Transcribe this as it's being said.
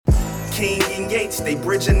King and Yates, they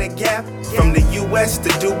bridging the gap. From the US to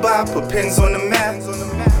Dubai, put pins on the map.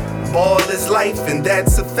 Ball is life, and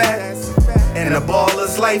that's a fact. And a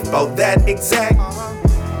baller's life, about that exact.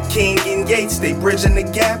 King and Yates, they bridging the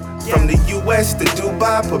gap. From the US to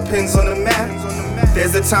Dubai, put pins on the map.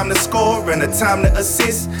 There's a time to score and a time to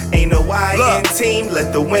assist. Ain't no I in team,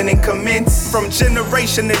 let the winning commence. From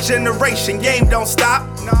generation to generation, game don't stop.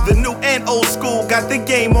 The new and old school got the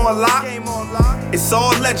game on lock. It's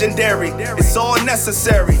all legendary, it's all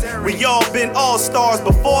necessary. We all been all-stars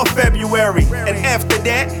before February. And after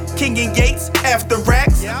that, King and Yates, after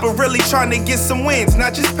racks. But really trying to get some wins,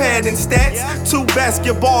 not just padding stats. Two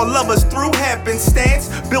basketball lovers through happenstance.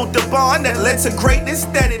 Built a bond that led to greatness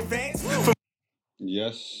that advanced.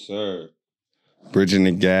 Yes, sir. Bridging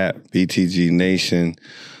the Gap, BTG Nation.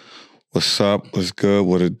 What's up? What's good?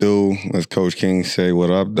 What it do? As Coach King say,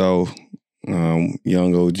 what up, though?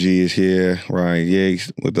 Young OG is here. Ryan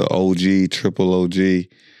Yates with the OG, triple OG.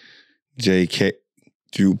 JK,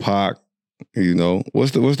 Jupac. You know,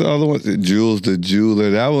 what's the other one? Jules the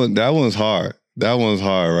Jeweler. That one's hard. That one's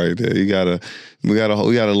hard right there. We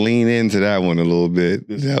gotta lean into that one a little bit.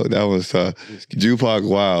 That was tough. Jupac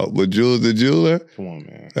wild, but Jules the Jeweler. Come on,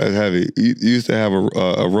 man. That's heavy. You used to have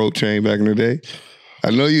a rope chain back in the day. I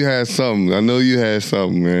know you had something. Man.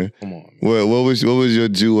 Come on. Man. What was your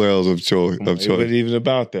jewels of choice? It wasn't even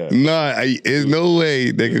about that. Nah, there's no way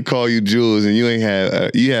they could call you Jules and you ain't have.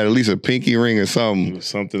 You had at least a pinky ring or something. It was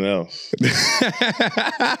something else. You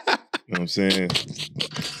know what I'm saying?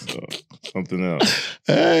 So, something else.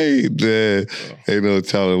 Hey, man. Ain't no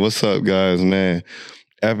telling. What's up, guys, man?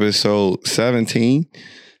 Episode 17.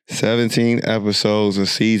 17 episodes of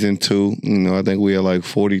season 2. You know, I think we are like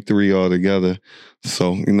 43 altogether.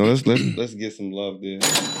 So, you know, let's get some love there.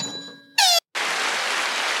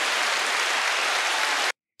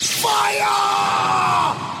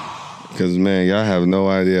 Fire! Because, man, y'all have no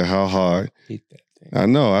idea how hard. Hate that thing. I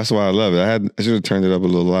know, that's why I love it. I should have turned it up a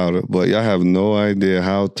little louder, but y'all have no idea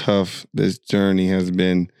how tough this journey has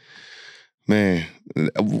been. Man,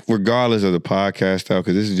 regardless of the podcast style,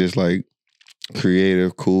 because this is just like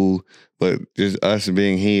creative, cool, but just us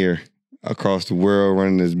being here across the world,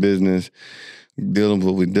 running this business, dealing with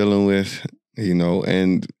what we're dealing with, you know,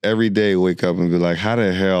 and every day wake up and be like, how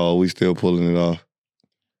the hell are we still pulling it off?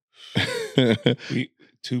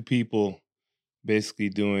 Two people basically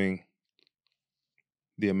doing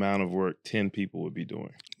the amount of work 10 people would be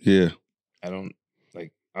doing. Yeah. I'm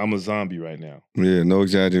a zombie right now. Yeah, no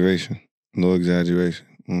exaggeration.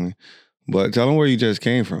 But tell them where you just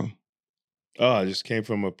came from. Oh, I just came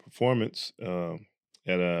from a performance at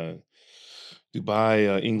a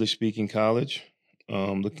Dubai English-speaking college,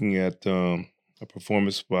 looking at a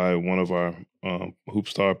performance by one of our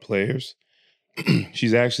Hoopstar players.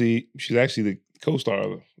 she's actually the co-star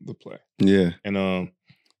of the play. Yeah, and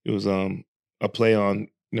it was a play on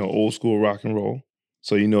old school rock and roll.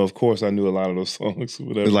 So of course, I knew a lot of those songs.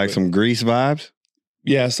 Whatever, like some Grease vibes.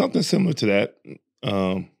 Yeah, something similar to that.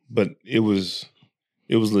 But it was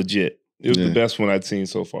legit. It was the best one I'd seen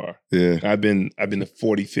so far. Yeah. I've been to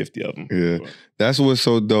 40, 50 of them. Yeah. That's what's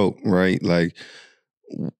so dope, right? Like,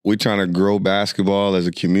 we're trying to grow basketball as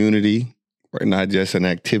a community, right? Not just an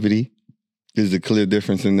activity. There's a clear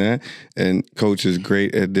difference in that. And Coach is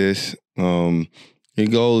great at this. He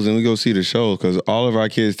goes and we go see the show because all of our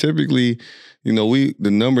kids typically,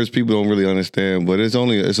 the numbers people don't really understand, but it's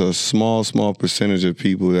a small percentage of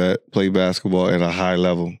people that play basketball at a high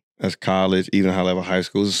level. That's college, even high level high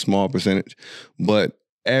school. It's a small percentage, but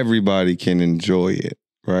everybody can enjoy it,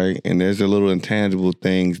 right? And there's the little intangible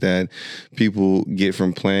things that people get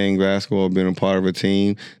from playing basketball, being a part of a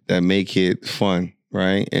team that make it fun,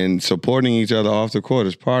 right? And supporting each other off the court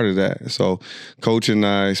is part of that. So Coach and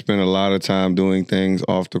I spend a lot of time doing things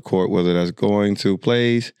off the court, whether that's going to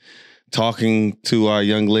plays, talking to our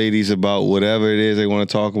young ladies about whatever it is they want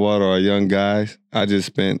to talk about, or our young guys. I just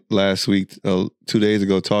spent last week, 2 days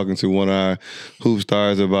ago, talking to one of our hoop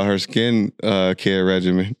stars about her skin care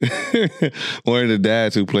regimen. One of the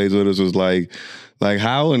dads who plays with us was like,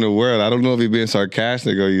 how in the world? I don't know if he's being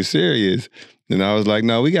sarcastic or you serious. And I was like,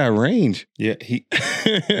 no, we got range. Yeah, he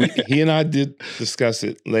and I did discuss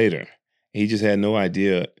it later. He just had no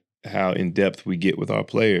idea how in depth we get with our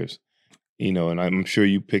players. And I'm sure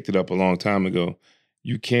you picked it up a long time ago.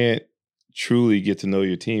 You can't truly get to know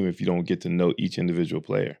your team if you don't get to know each individual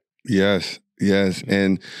player. Yes.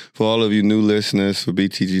 And for all of you new listeners, for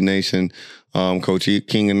BTG Nation, Coach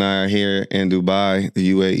King and I are here in Dubai,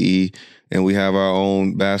 the UAE, and we have our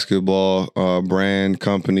own basketball brand,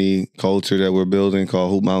 company, culture that we're building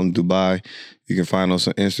called Hoop Mountain Dubai. You can find us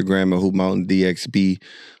on Instagram at Hoop Mountain DXB,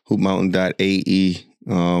 hoopmountain.ae.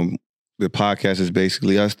 the podcast is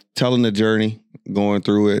basically us telling the journey, going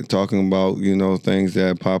through it, talking about, things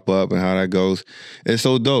that pop up and how that goes. It's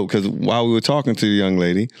so dope because while we were talking to the young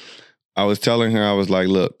lady, I was telling her, I was like,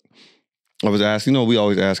 look, I was asking, we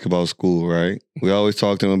always ask about school, right? We always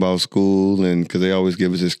talk to them about school, and because they always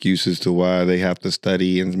give us excuses to why they have to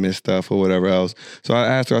study and miss stuff or whatever else. So I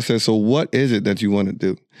asked her, I said, so what is it that you want to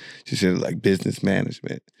do? She said, like business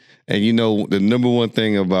management. And the number one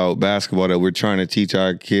thing about basketball that we're trying to teach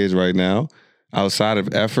our kids right now, outside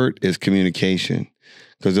of effort, is communication.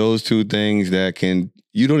 Because those two things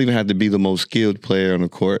you don't even have to be the most skilled player on the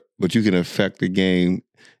court, but you can affect the game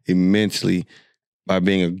immensely by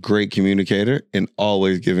being a great communicator and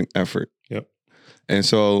always giving effort. Yep. And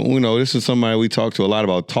so, this is somebody we talked to a lot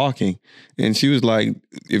about talking. And she was like,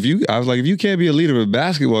 if you can't be a leader of a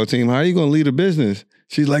basketball team, how are you going to lead a business?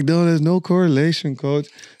 She's like, no, there's no correlation, coach.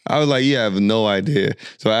 I was like, yeah, I have no idea.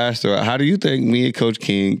 So I asked her, how do you think me and Coach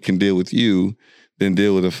King can deal with you, then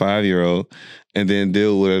deal with a 5-year-old, and then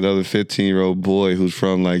deal with another 15-year-old boy who's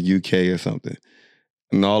from like UK or something?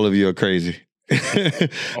 And all of you are crazy.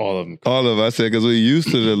 All of them. All of them. I said, because we're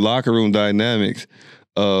used to the locker room dynamics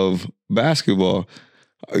of basketball.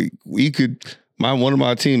 One of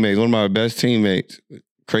my best teammates,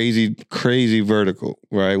 crazy vertical,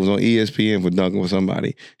 right? Was on ESPN for dunking with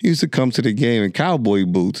somebody. He used to come to the game in cowboy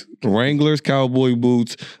boots, Wranglers, cowboy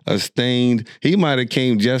boots, a stained. He might have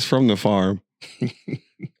came just from the farm,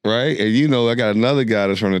 right? And I got another guy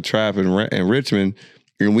that's from the trap in Richmond.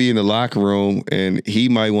 And we in the locker room, and he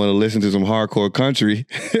might want to listen to some hardcore country.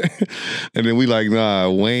 And then we like,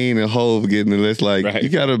 nah, Wayne and Hove getting the list. Like, right. You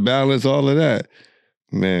got to balance all of that.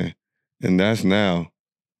 Man, and that's now.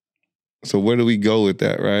 So where do we go with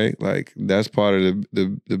that, right? Like, that's part of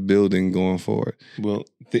the building going forward. Well,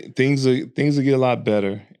 things will get a lot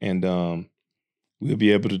better, and we'll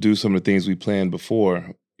be able to do some of the things we planned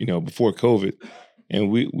before COVID.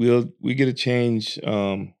 And we get to change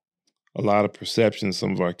a lot of perceptions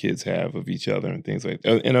some of our kids have of each other and things like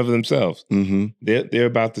that, and of themselves. Mm-hmm. They're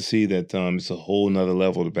about to see that it's a whole nother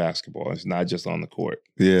level to basketball. It's not just on the court.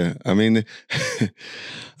 Yeah, I mean,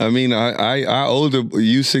 our older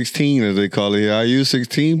U16 as they call it here, our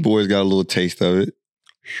U16 boys got a little taste of it.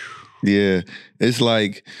 Yeah, it's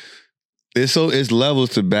like it's levels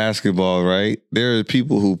to basketball, right? There are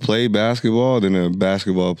people who play basketball, then there are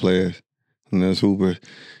basketball players, and there's hoopers.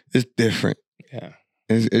 It's different. Yeah.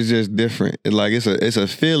 It's just different. It's a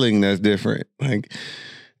feeling that's different. Like,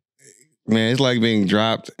 man, it's like being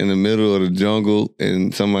dropped in the middle of the jungle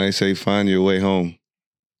and somebody say, find your way home.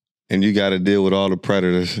 And you got to deal with all the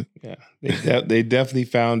predators. Yeah. They definitely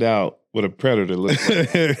found out what a predator looks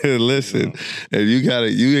like. Listen, and you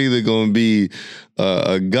either going to be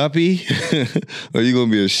a guppy or you're going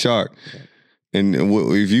to be a shark. Okay. And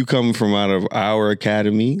if you coming from out of our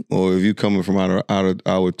academy or if you coming from out of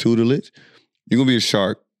our tutelage, you're going to be a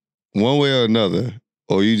shark one way or another,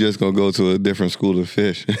 or you just going to go to a different school of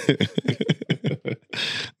fish.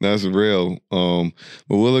 That's real. But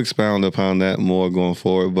we'll expound upon that more going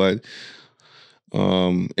forward. But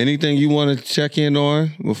anything you want to check in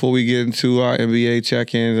on before we get into our NBA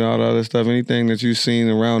check-ins and all the other stuff? Anything that you've seen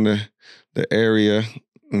around the area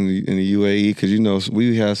in the UAE? Because,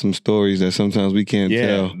 we have some stories that sometimes we can't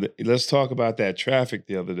tell. Let's talk about that traffic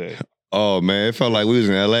the other day. Oh, man, it felt like we was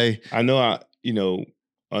in L.A. I know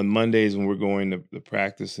on Mondays when we're going to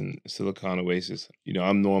practice in Silicon Oasis,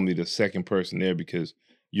 I'm normally the second person there because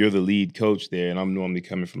you're the lead coach there, and I'm normally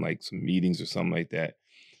coming from like some meetings or something like that.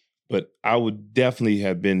 But I would definitely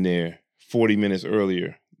have been there 40 minutes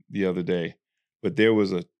earlier the other day. But there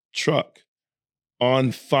was a truck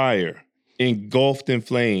on fire, engulfed in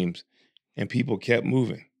flames, and people kept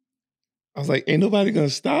moving. I was like, ain't nobody gonna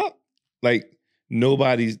stop? Like,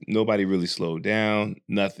 nobody really slowed down,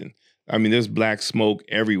 nothing. I mean, there's black smoke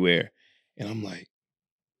everywhere. And I'm like,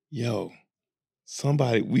 yo,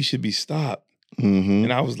 we should be stopped. Mm-hmm.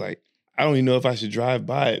 And I was like, I don't even know if I should drive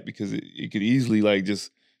by it because it could easily like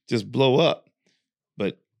just blow up.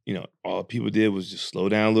 But, all people did was just slow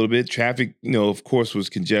down a little bit. Traffic, of course, was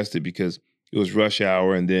congested because it was rush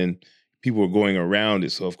hour and then people were going around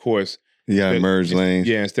it. So, of course. You got to merge lanes.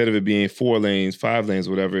 Yeah, instead of it being 4 lanes, 5 lanes,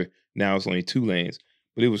 whatever, now it's only 2 lanes.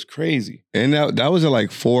 But it was crazy. And that was at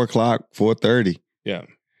like 4 o'clock, 4:30. Yeah.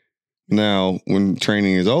 Now, when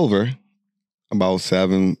training is over, about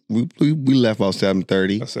 7, we left about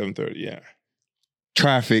 7:30. About 7:30, yeah.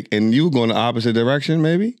 Traffic, and you were going the opposite direction,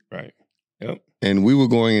 maybe? Right. Yep. And we're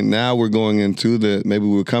going into maybe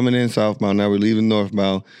we were coming in southbound, now we're leaving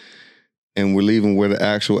northbound, and we're leaving where the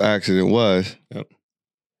actual accident was. Yep.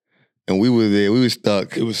 And we were there, we were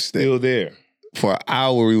stuck. It was still there. For an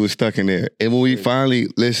hour, we were stuck in there. And when we finally,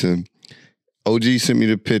 listen, OG sent me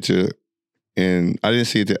the picture, and I didn't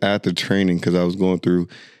see it till after training because I was going through,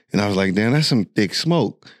 and I was like, damn, that's some thick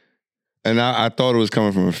smoke. And I thought it was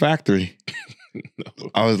coming from a factory. No.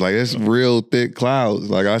 I was like, it's real thick clouds.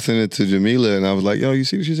 Like, I sent it to Jamila, and I was like, yo, you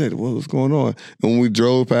see what she said? What's going on? And when we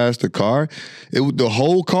drove past the car, the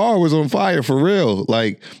whole car was on fire for real.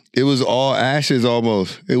 Like, it was all ashes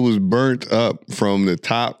almost. It was burnt up from the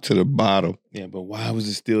top to the bottom. Yeah, but why was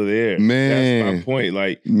it still there? Man. That's my point.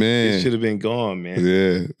 Like, Man. it should have been gone, man.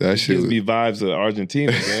 Yeah, that shit Gives was... me vibes of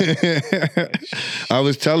Argentina, man. I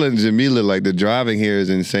was telling Jamila, like, the driving here is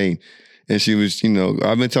insane. And she was,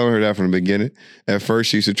 I've been telling her that from the beginning. At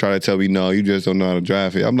first, she used to try to tell me, no, you just don't know how to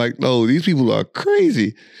drive here. I'm like, no, these people are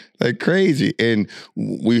crazy, like crazy. And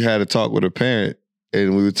we had a talk with a parent,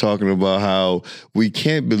 and we were talking about how we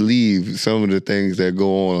can't believe some of the things that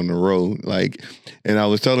go on the road. Like, and I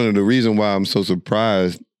was telling her the reason why I'm so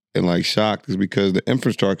surprised and like shocked is because the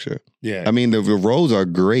infrastructure. Yeah. I mean, the roads are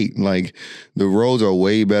great. Like, the roads are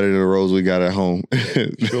way better than the roads we got at home.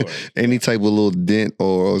 Sure. Any type of little dent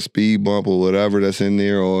or a speed bump or whatever that's in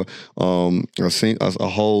there, or a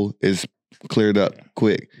hole is cleared up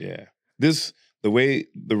quick. Yeah. The way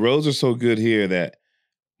the roads are so good here that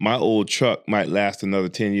my old truck might last another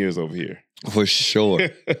 10 years over here. For sure.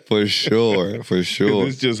 For sure. For sure.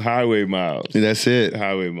 It's just highway miles. That's it.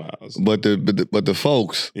 Highway miles. But the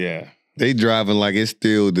folks, Yeah. they driving like it's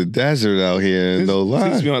still the desert out here in those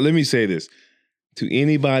lines. Let me say this to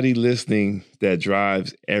anybody listening that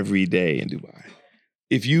drives every day in Dubai.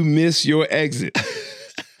 If you miss your exit,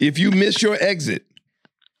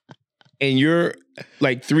 and you're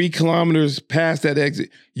like 3 kilometers past that exit,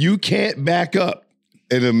 you can't back up.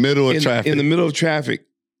 In the middle of traffic. In the middle of traffic.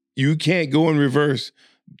 You can't go in reverse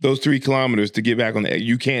those 3 kilometers to get back on the exit.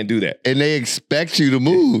 You can't do that. And they expect you to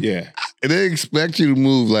move. Yeah. And they expect you to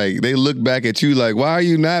move. Like, they look back at you like, why are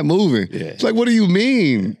you not moving? Yeah. It's like, what do you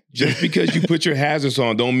mean? Just because you put your hazards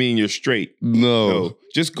on don't mean you're straight. No.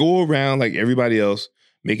 Just go around like everybody else,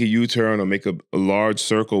 make a U-turn or make a large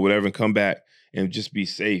circle, whatever, and come back and just be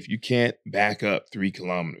safe. You can't back up 3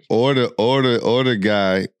 kilometers. Or the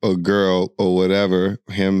guy or girl or whatever,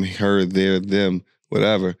 him, her, their, them,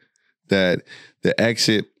 whatever, that the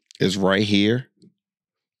exit is right here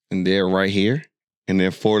and they're right here and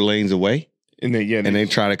they're 4 lanes away. And then they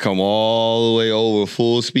try to come all the way over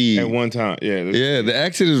full speed. At one time. Yeah. Yeah, the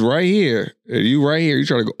exit is right here. And you right here, you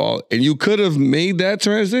try to go all, and you could have made that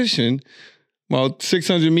transition about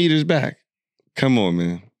 600 meters back. Come on,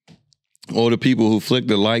 man. Or the people who flick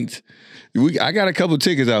the lights. I got a couple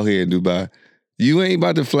tickets out here in Dubai. You ain't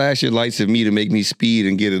about to flash your lights at me to make me speed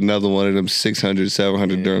and get another one of them 600,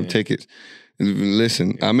 700 dirham tickets.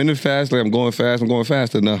 Listen, I'm in the fast lane. I'm going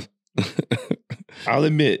fast enough. I'll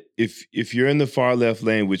admit, if you're in the far left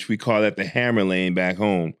lane, which we call that the hammer lane back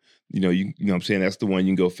home, you know what I'm saying? That's the one you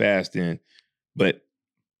can go fast in. But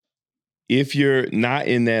if you're not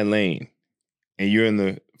in that lane and you're in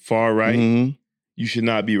the far right, you should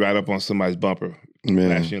not be right up on somebody's bumper.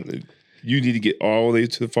 Man. You need to get all the way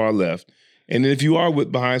to the far left. And then if you are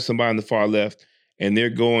behind somebody on the far left and they're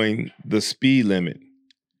going the speed limit,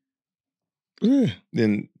 then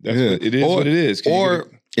that's what it is. What it is. Or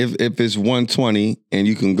if it's 120 and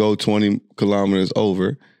you can go 20 kilometers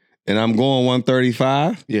over, and I'm going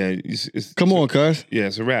 135. Yeah, come on, cuz. Yeah,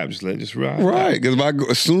 it's a wrap. Just ride. Right, because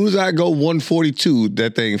as soon as I go 142,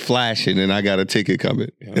 that thing flashing, and I got a ticket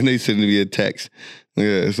coming, and they sending me a text.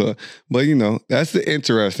 Yeah, so, but that's the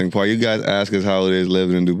interesting part. You guys ask us how it is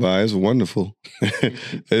living in Dubai. It's wonderful.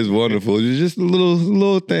 It's wonderful. It's just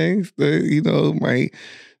little things that might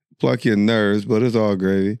pluck your nerves, but it's all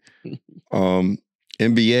gravy.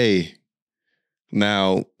 NBA.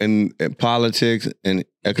 Now, in politics and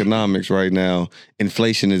economics right now,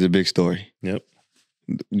 inflation is a big story. Yep.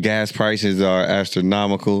 Gas prices are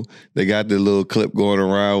astronomical. They got the little clip going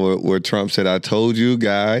around where Trump said, I told you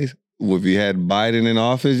guys, if you had Biden in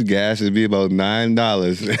office, gas would be about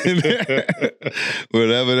 $9.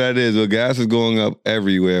 Whatever that is. Well, gas is going up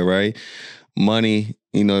everywhere, right? Money,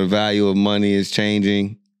 the value of money is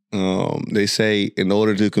changing. They say in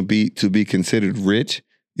order to be considered rich,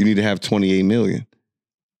 you need to have 28 million.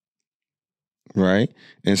 Right?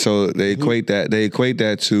 And so they equate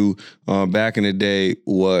that to back in the day,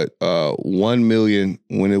 1 million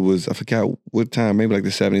when it was, I forgot what time, maybe like the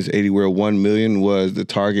 70s, 80s, where 1 million was the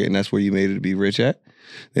target and that's where you made it to be rich at.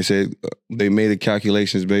 They said they made the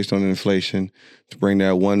calculations based on inflation to bring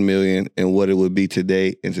that 1 million and what it would be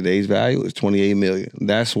today. And today's value is 28 million.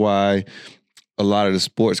 That's why a lot of the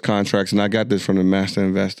sports contracts, and I got this from the master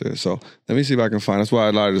investor. So let me see if I can find. That's why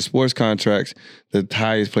a lot of the sports contracts, the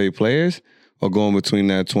highest paid players are going between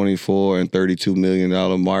that $24 and $32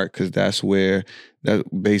 million mark because that's where, that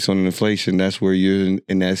based on inflation, that's where you're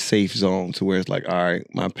in that safe zone to where it's like, all right,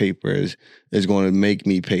 my paper is going to make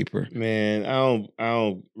me paper. Man, I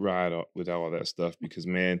don't ride with all that stuff because,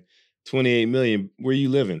 man, $28 million. Where you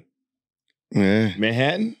living? Yeah.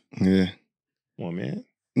 Manhattan? Yeah. Come on, man.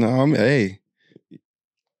 No, I mean,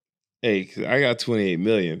 Hey, 'cause I got $28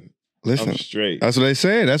 million. listen. I'm straight. That's what they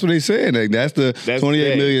said. That's what they said. Like, that's the That's 28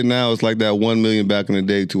 they. million now. It's like that 1 million back in the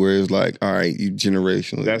day to where it's like, all right, you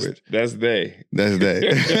generationally rich. That's they. That's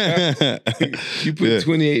that. You put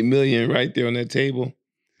 28 million right there on that table,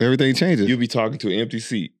 Everything changes. you'll be talking to an empty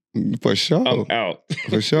seat. For sure. I'm out.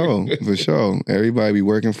 For sure. For sure. Everybody be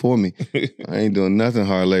working for me. I ain't doing nothing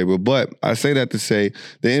hard labor. But I say that to say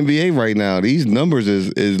the NBA right now, these numbers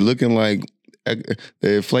is looking like the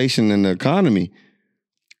inflation in the economy.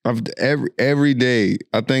 Every day,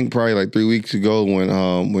 I think probably like 3 weeks ago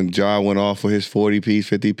when Ja went off for his 40-piece,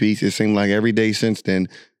 50-piece, it seemed like every day since then,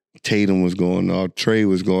 Tatum was going off, Trey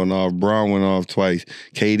was going off, Brown went off twice.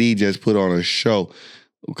 KD just put on a show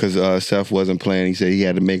because Seth wasn't playing. He said he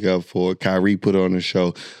had to make up for it. Kyrie put on a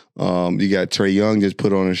show. You got Trae Young just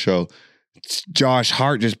put on a show. Josh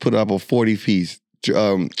Hart just put up a 40-piece.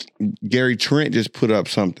 Gary Trent just put up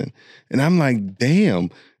something. And I'm like, damn.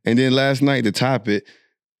 And then last night to top it,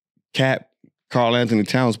 Karl Anthony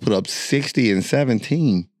Towns put up 60 and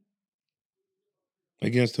 17.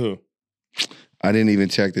 Against who? I didn't even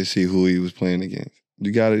check to see who he was playing against.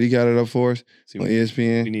 You got it up for us on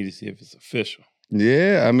ESPN? We need to see if it's official.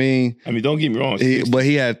 Yeah, I mean, don't get me wrong. but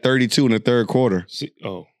he had 32 in the third quarter.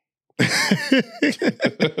 Oh.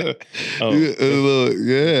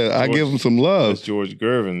 I give him some love. That's George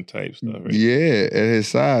Gervin type stuff, right? Yeah, at his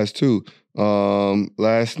size too.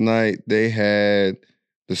 Last night they had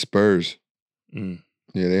the Spurs. Yeah,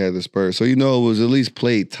 they had the Spurs. So it was at least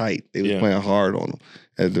played tight. They was playing hard on them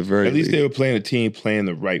at the very least. They were playing a team playing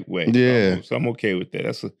the right way. Yeah. So I'm okay with that.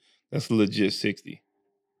 That's a legit 60.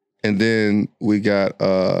 And then we got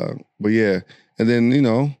and then,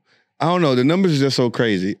 I don't know, the numbers are just so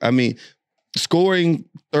crazy. I mean, scoring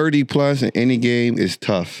 30 plus in any game is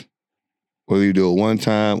tough. Whether you do it one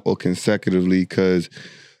time or consecutively, because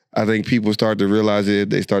I think people start to realize it if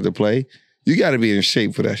they start to play. You got to be in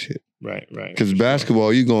shape for that shit. Right. Because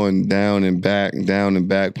basketball, you're going down and back,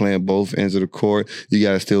 playing both ends of the court. You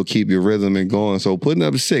got to still keep your rhythm and going. So putting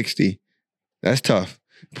up 60, that's tough.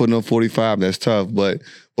 Putting up 45, that's tough. But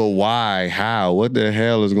why? How? What the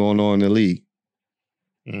hell is going on in the league?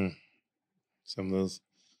 Some of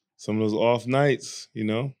those off nights,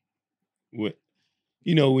 when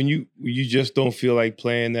you just don't feel like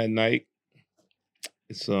playing that night.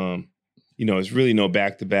 It's it's really no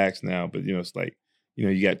back-to-backs now, but it's like,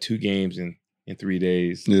 you got 2 games in 3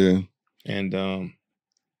 days. Yeah. And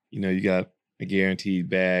you got a guaranteed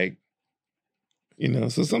bag.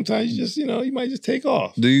 So sometimes you just, you might just take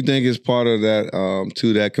off. Do you think it's part of that,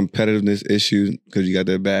 that competitiveness issue because you got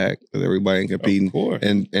that bag because everybody competing? Of course.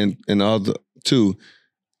 And other two,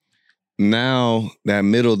 now that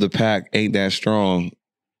middle of the pack ain't that strong.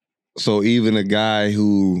 So even a guy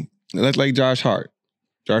who, that's like Josh Hart.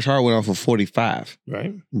 Josh Hart went off for 45.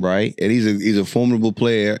 Right? And he's a formidable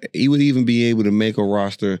player. He would even be able to make a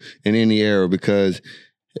roster in any era because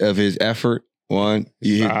of his effort. One,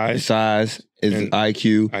 size, his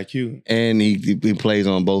IQ, and he plays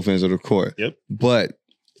on both ends of the court. Yep. But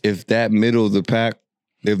if that middle of the pack,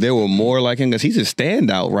 if there were more like him, because he's a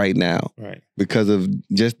standout right now, right? Because of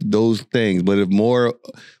just those things. But if more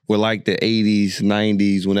were like the 80s,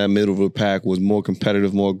 90s, when that middle of the pack was more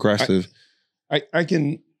competitive, more aggressive. I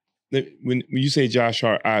can, when you say Josh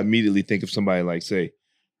Hart, I immediately think of somebody like, say,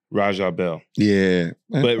 Raja Bell. Yeah.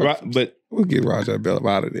 But we'll get Raja Bell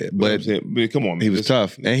out of there. But come on, man. He was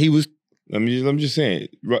tough. And he was. I'm just saying,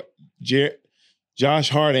 Josh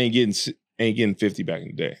Hart ain't getting 50 back in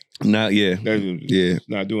the day. Not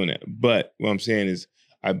not doing that. But what I'm saying is,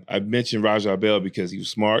 I mentioned Raja Bell because he was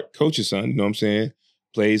smart, coach's son. You know what I'm saying?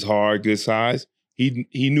 Plays hard, good size.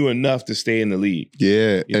 He knew enough to stay in the league.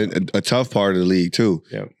 Yeah, and a tough part of the league too.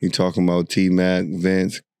 Yeah, you talking about T-Mac,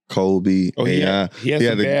 Vince, Kobe. Oh, he had you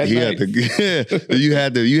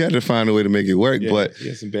had to find a way to make it work. Yeah, but he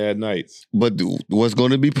had some bad nights. But what's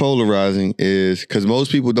going to be polarizing is because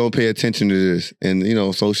most people don't pay attention to this, and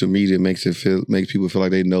social media makes people feel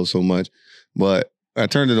like they know so much. But I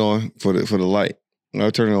turned it on for the light.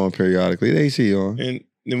 I turn it on periodically. The AC on. And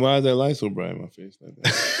then why is that light so bright in my face like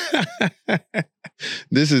that?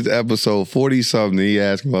 This is episode 40-something. He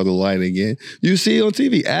asked about the light again. You see it on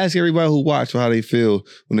TV. Ask everybody who watch how they feel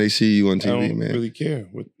when they see you on TV, I don't man. really care.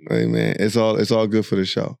 Hey, man, it's all good for the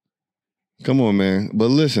show. Come on, man. But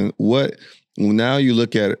listen, what Now you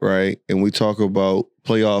look at it, right, and we talk about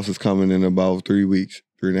playoffs is coming in about 3 weeks,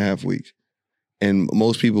 3.5 weeks. And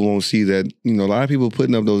most people won't see that, a lot of people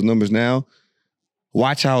putting up those numbers now.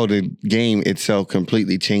 Watch how the game itself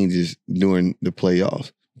completely changes during the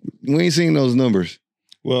playoffs. We ain't seeing those numbers.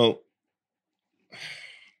 Well,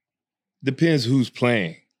 depends who's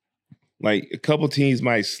playing. Like a couple teams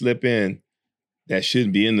might slip in that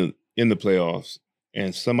shouldn't be in the playoffs,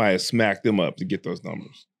 and somebody smacked them up to get those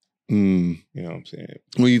numbers. You know what I'm saying?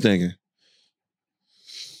 What are you thinking?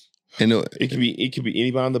 And it could be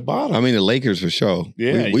anybody on the bottom. I mean, the Lakers for sure.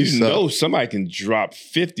 Yeah, we suck. Somebody can drop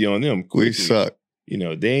 50 on them quickly. We suck.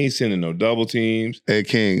 They ain't sending no double teams. Hey,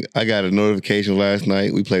 King, I got a notification last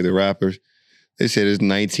night. We played the Raptors. They said it's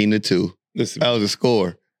 19-2. Listen, that was a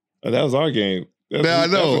score. That was our game. I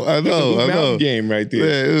know. Game right there.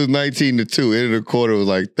 Yeah, it was 19-2. End of the quarter was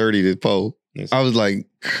like 30-4. I was like,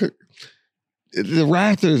 the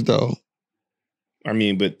Raptors though. I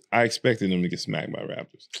mean, but I expected them to get smacked by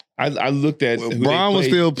Raptors. I looked at who Bron was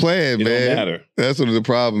still playing, man. It don't matter. That's what the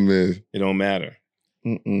problem is. It don't matter.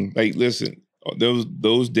 Like, listen,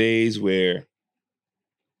 those days where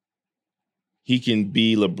he can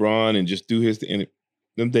be LeBron and just do his thing.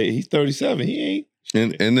 Them days, he's 37. He ain't.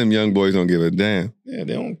 And them young boys don't give a damn. Yeah,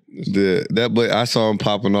 they don't. But I saw him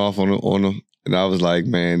popping off on them, and I was like,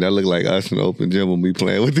 man, that looked like us in the open gym when we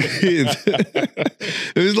playing with the kids.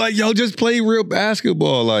 It was like, yo, just play real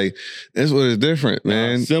basketball. Like, that's what is different,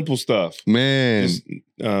 man. Simple stuff, man.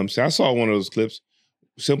 So I saw one of those clips.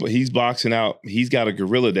 Simple. He's boxing out. He's got a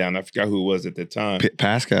gorilla down. I forgot who it was at the time.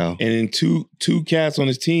 Pascal. And then two cats on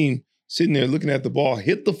his team sitting there looking at the ball,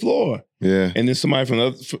 hit the floor. Yeah. And then somebody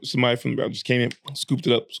from just came in, scooped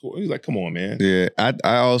it up, scored. He's like, come on, man. Yeah.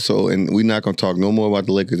 I also, and we're not going to talk no more about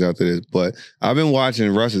the Lakers after this, but I've been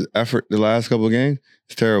watching Russ's effort the last couple of games.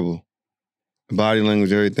 It's terrible. Body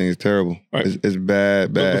language, everything is terrible. Right. It's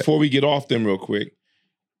bad. But before we get off them real quick,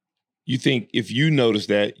 you think if you notice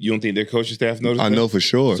that, you don't think their coaching staff noticed that? I know for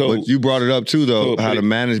sure. So, but you brought it up too, though, how the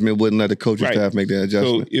management wouldn't let the coaching staff make that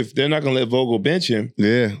adjustment. So if they're not going to let Vogel bench him,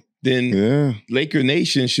 then Laker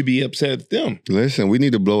Nation should be upset at them. Listen, we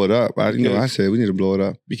need to blow it up. I said we need to blow it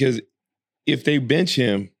up. Because if they bench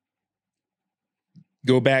him,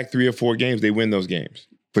 go back 3 or 4 games, they win those games.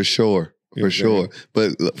 For sure. For sure.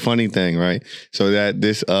 But funny thing, right? So that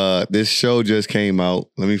this show just came out.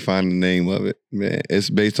 Let me find the name of it. Man, it's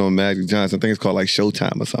based on Magic Johnson. I think it's called like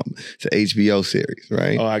Showtime or something. It's an HBO series,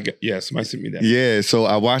 right? Oh, somebody sent me that. Yeah, so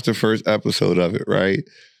I watched the first episode of it, right?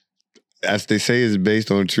 As they say, it's based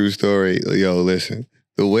on a true story. Yo, listen,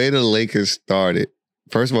 the way the Lakers started,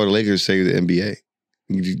 first of all, the Lakers saved the NBA.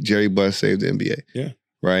 Jerry Buss saved the NBA. Yeah.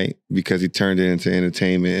 Right? Because he turned it into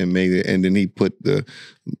entertainment and made it, and then he put the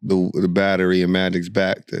battery in Magic's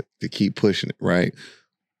back to keep pushing it, right?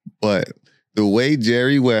 But the way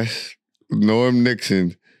Jerry West, Norm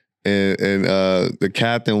Nixon, and the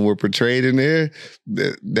captain were portrayed in there,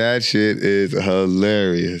 that shit is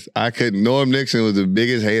hilarious. Norm Nixon was the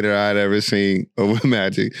biggest hater I'd ever seen of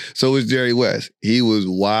Magic. So was Jerry West. He was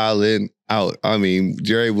wilding out. I mean,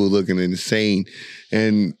 Jerry was looking insane.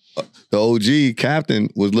 And the OG captain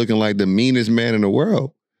was looking like the meanest man in the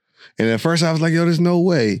world. And at first I was like, yo, there's no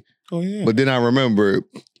way. Oh, yeah. But then I remember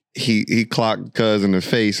he clocked Cuz in the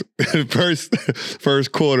face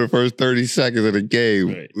first quarter, first 30 seconds of the game.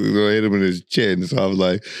 Right. Hit him in his chin. So I was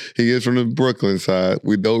like, he is from the Brooklyn side.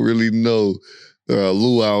 We don't really know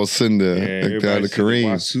Lou Alcindor, the Kareem.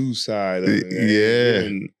 Wasu side.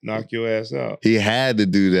 And knock your ass out. He had to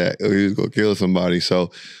do that or he was going to kill somebody.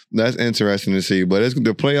 So that's interesting to see. But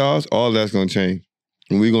the playoffs, all that's going to change.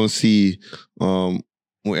 And we're going to see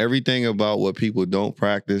everything about what people don't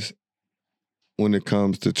practice when it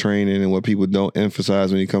comes to training and what people don't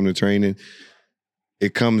emphasize when you come to training,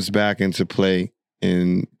 it comes back into play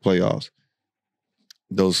in playoffs.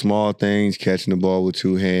 Those small things, catching the ball with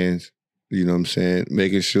 2 hands, you know what I'm saying?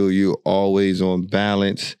 Making sure you're always on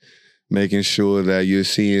balance, making sure that you're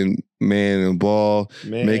seeing man and ball,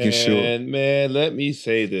 making sure. Man, let me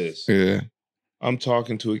say this. Yeah. I'm not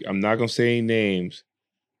going to say any names,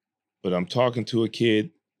 but I'm talking to a kid.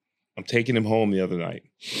 I'm taking him home the other night.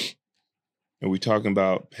 And we're talking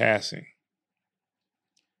about passing.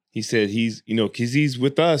 He said because he's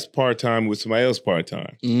with us part-time, with somebody else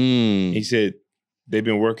part-time. He said they've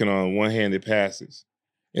been working on one-handed passes.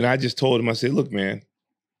 And I just told him, I said, look, man,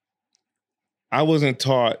 I wasn't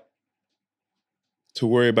taught to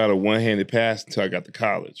worry about a one-handed pass until I got to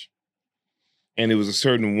college. And it was a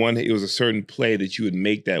certain play that you would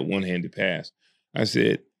make that one-handed pass. I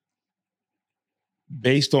said,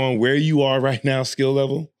 based on where you are right now, skill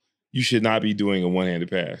level, you should not be doing a one-handed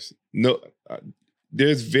pass. No,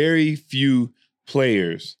 there's very few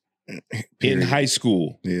players in high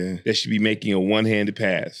school Yeah. that should be making a one-handed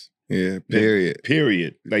pass. Yeah. Period.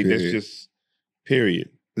 Period. Like that's Period. just period.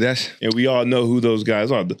 And we all know who those guys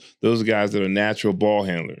are. Those are guys that are natural ball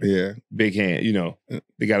handlers. Yeah. Big hand,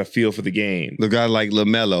 they got a feel for the game. The guy like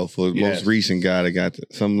LaMelo, for the most recent guy that got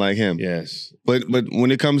something like him. Yes. But when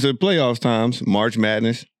it comes to the playoffs times, March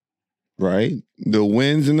Madness, right? The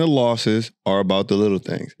wins and the losses are about the little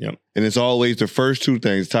things. Yep. And it's always the first two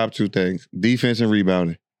things, top two things, defense and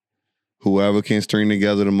rebounding. Whoever can string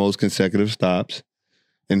together the most consecutive stops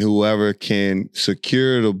and whoever can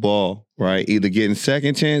secure the ball, right? Either getting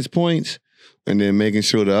second chance points and then making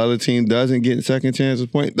sure the other team doesn't get second chances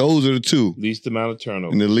points. Those are the two. Least amount of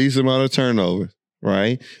turnover. And the least amount of turnovers,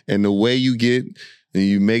 right? And the way you get, and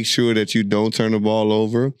you make sure that you don't turn the ball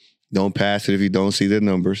over, don't pass it if you don't see the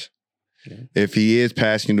numbers. Yeah. If he is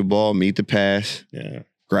passing the ball, meet the pass. Yeah.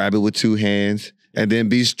 Grab it with two hands. And then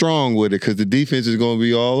be strong with it because the defense is going to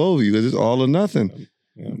be all over you because it's all or nothing.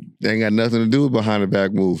 Yeah. They ain't got nothing to do with behind the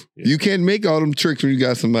back move. Yeah. You can't make all them tricks when you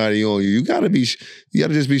got somebody on you. You gotta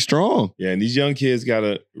just be strong. Yeah, and these young kids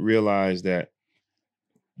gotta realize that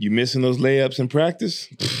you missing those layups in practice,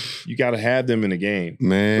 you gotta have them in the game.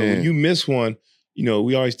 Man. So when you miss one,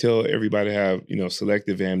 we always tell everybody to have,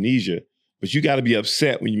 selective amnesia, but you gotta be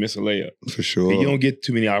upset when you miss a layup. For sure. You don't get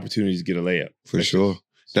too many opportunities to get a layup. For sure.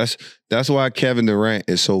 That's why Kevin Durant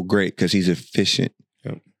is so great because he's efficient.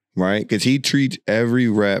 Right? Because he treats every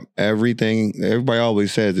rep, everything. Everybody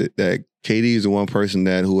always says it, that KD is the one person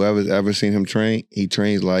that whoever's ever seen him train, he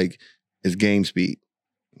trains like it's game speed.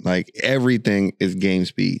 Like everything is game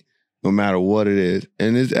speed, no matter what it is.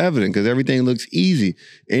 And it's evident because everything looks easy.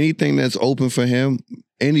 Anything that's open for him,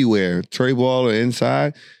 anywhere, tray ball or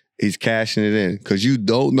inside, he's cashing it in. Because you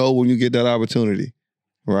don't know when you get that opportunity.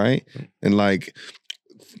 Right? And like,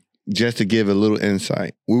 just to give a little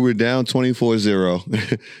insight, we were down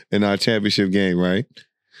 24-0 in our championship game, right?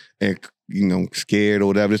 And, scared or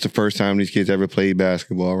whatever. It's the first time these kids ever played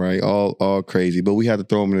basketball, right? All crazy. But we had to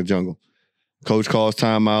throw them in the jungle. Coach calls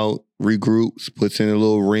timeout, regroups, puts in a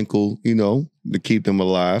little wrinkle, to keep them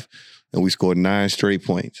alive. And we scored 9 straight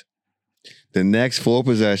points. The next 4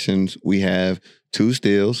 possessions, we have 2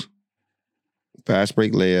 steals, fast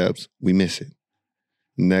break layups. We miss it.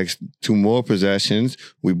 Next 2 more possessions,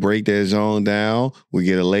 we break their zone down, we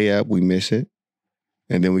get a layup, we miss it.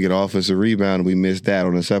 And then we get offensive rebound, and we miss that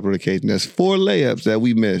on a separate occasion. That's 4 layups that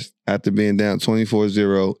we missed after being down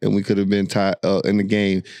 24-0, and we could have been tied in the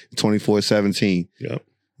game 24-17. Yep.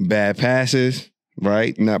 Bad passes,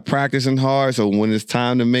 right? Not practicing hard, so when it's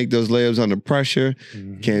time to make those layups under pressure,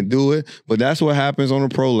 can't do it. But that's what happens on a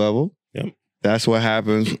pro level. Yep. That's what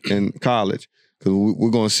happens in college. Because we're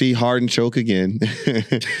going to see Harden choke again.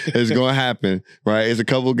 It's going to happen, right? There's a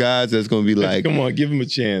couple guys that's going to be like... Come on, give him a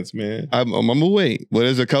chance, man. I'm going to wait. But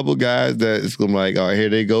there's a couple guys that's going to be like, all right, here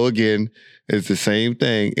they go again. It's the same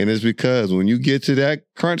thing. And it's because when you get to that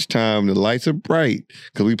crunch time, the lights are bright.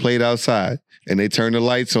 Because we played outside. And they turned the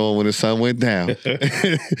lights on when the sun went down.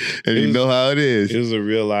 And you know how it is. It was a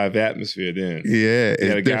real live atmosphere then. Yeah. We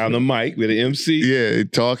had a guy on the mic with an MC. Yeah,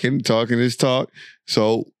 talking his talk.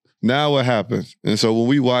 So... now what happens? And so when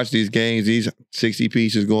we watch these games, these 60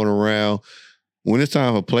 pieces going around, when it's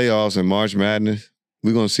time for playoffs and March Madness,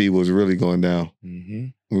 we're going to see what's really going down. Mm-hmm.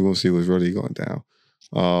 We're going to see what's really going down.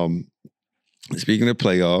 Speaking of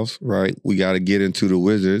playoffs, right, we got to get into the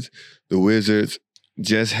Wizards. The Wizards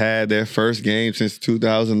just had their first game since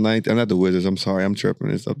 2019. Not the Wizards, I'm sorry, I'm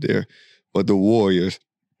tripping. It's up there. But the Warriors.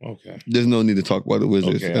 Okay. There's no need to talk about the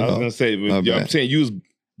Wizards. Okay, I was going to say, I'm saying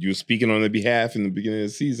you were speaking on their behalf in the beginning of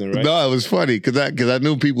the season, right? No, it was funny because I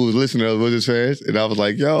knew people was listening to the Wizards fans, and I was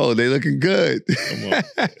like, "Yo, they looking good." Come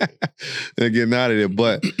on. They're getting out of there.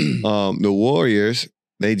 But the Warriors,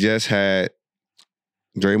 they just had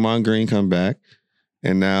Draymond Green come back,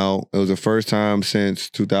 and now it was the first time since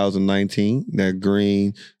 2019 that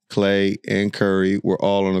Green, Clay, and Curry were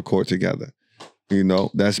all on the court together.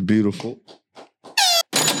 That's beautiful.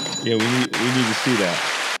 Yeah, we need to see that.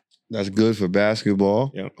 That's good for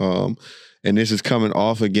basketball. Yep. And this is coming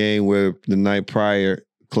off a game where the night prior,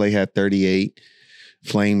 Clay had 38,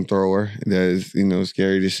 flamethrower. That is,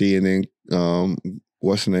 scary to see. And then,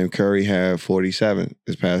 what's the name? Curry had 47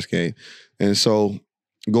 this past game. And so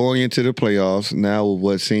going into the playoffs, now with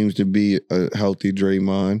what seems to be a healthy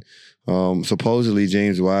Draymond, supposedly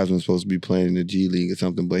James Wiseman's supposed to be playing in the G League or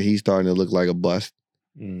something, but he's starting to look like a bust.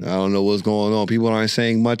 I don't know what's going on. People aren't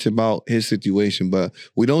saying much about his situation, but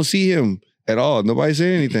we don't see him at all. Nobody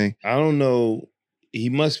saying anything. I don't know. He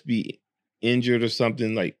must be injured or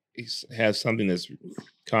something. Like he has something that's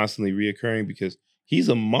constantly reoccurring because He's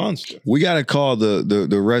a monster. We got to call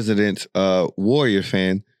the resident Warrior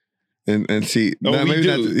fan and see. Oh, nah, we maybe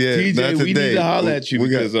do. not, TJ, we need to holler at you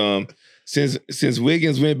because since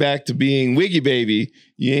Wiggins went back to being Wiggy Baby,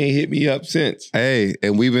 you ain't hit me up since. Hey,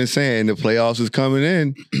 and we've been saying the playoffs is coming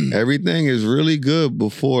in. Everything is really good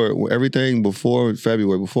before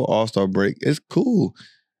February, before All-Star break. It's cool.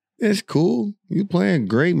 It's cool. You playing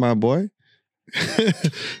great, my boy.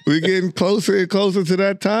 We're getting closer and closer to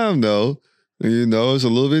that time, though. You know, it's a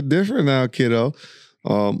little bit different now, kiddo.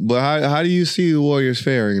 But how do you see the Warriors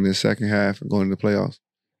faring in the second half and going to the playoffs?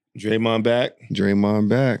 Draymond back. Draymond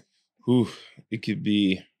back. Ooh, it could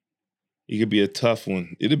be a tough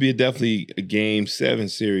one. It'll be definitely a Game 7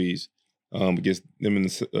 series against them and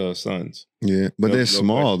the Suns. Yeah, but they're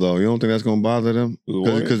small, though. You don't think that's going to bother them?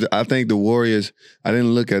 Because I think the Warriors, I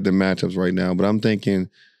didn't look at the matchups right now, but I'm thinking,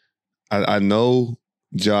 I know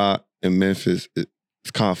Ja and Memphis is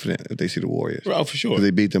confident if they see the Warriors. Oh, for sure. Because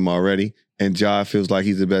they beat them already. And Ja feels like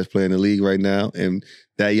he's the best player in the league right now. And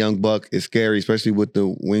that young buck is scary, especially with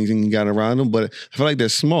the wings he got around him. But I feel like they're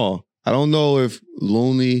small. I don't know if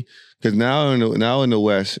Looney, because now in the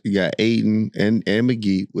West, you got Ayton and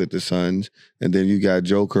McGee with the Suns. And then you got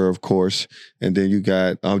Joker, of course. And then you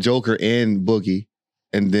got Joker and Boogie.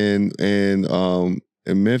 And then in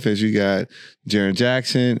Memphis, you got Jaren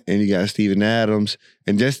Jackson and you got Steven Adams.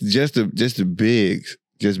 And just the bigs.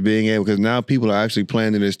 Just being able, because now people are actually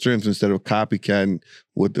playing to their strengths instead of copycatting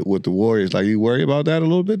with the Warriors. Like, you worry about that a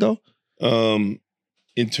little bit, though?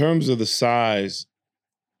 In terms of the size,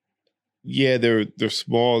 yeah, they're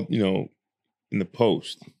small, in the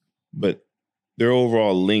post, but their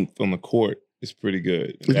overall length on the court is pretty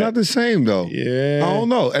good. It's not the same, though. Yeah. I don't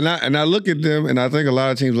know. And I look at them, and I think a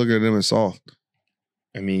lot of teams look at them as soft.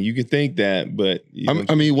 I mean, you could think that, but...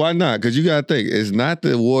 I mean, why not? Because you got to think, it's not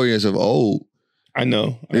the Warriors of old. I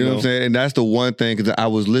know. You know what I'm saying? And that's the one thing, because I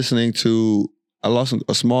was listening to, I lost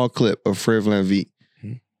a small clip of Fred VanVleet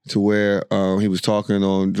to where he was talking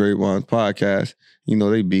on Draymond's podcast. You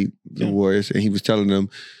know, they beat the Warriors, and he was telling them,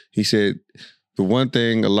 he said, the one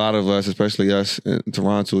thing a lot of us, especially us in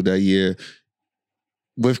Toronto that year,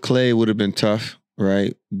 with Clay would have been tough,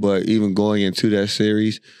 right? But even going into that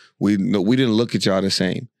series, we didn't look at y'all the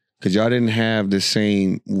same. Because y'all didn't have the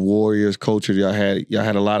same Warriors culture y'all had. Y'all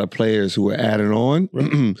had a lot of players who were adding on,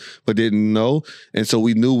 right, but didn't know. And so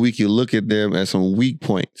we knew we could look at them as some weak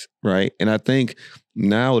points, right? And I think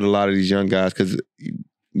now with a lot of these young guys, because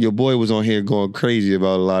your boy was on here going crazy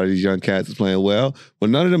about a lot of these young cats playing well,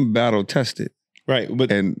 but none of them battle tested. Right.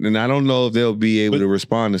 But and I don't know if they'll be able to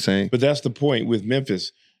respond the same. But that's the point with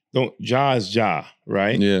Memphis. Ja is Ja,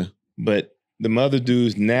 right? Yeah. But the other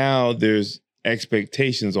dudes, now there's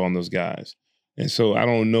expectations on those guys. And so I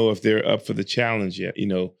don't know if they're up for the challenge yet.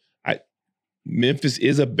 Memphis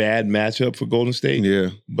is a bad matchup for Golden State. Yeah.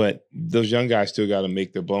 But those young guys still got to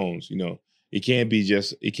make their bones. It can't be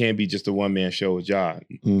just a one-man show with Ja.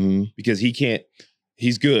 Because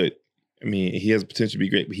he's good. I mean, he has potential to be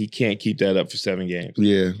great, but he can't keep that up for 7 games.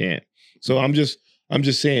 Yeah. He can't. So I'm just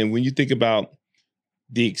saying, when you think about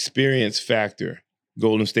the experience factor,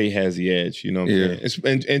 Golden State has the edge, you know what I'm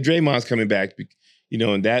saying? And Draymond's coming back,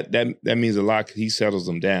 and that means a lot because he settles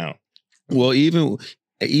them down. Well, even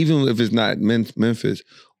if it's not Memphis,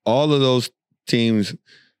 all of those teams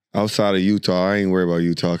outside of Utah, I ain't worried about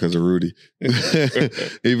Utah because of Rudy.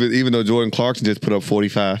 even though Jordan Clarkson just put up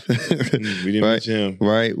 45. We didn't mention him.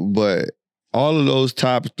 Right? But all of those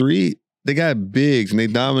top 3, they got bigs and they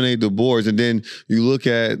dominate the boards. And then you look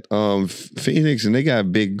at Phoenix and they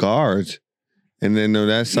got big guards. And then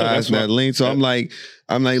that size and that length. So I'm like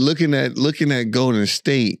looking at Golden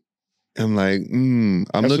State. I'm like, I'm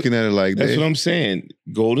looking at it like that. That's what I'm saying.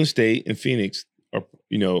 Golden State and Phoenix are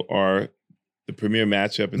the premier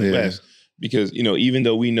matchup in the West. Because, even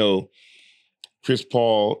though we know Chris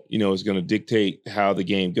Paul, is going to dictate how the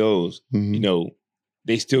game goes,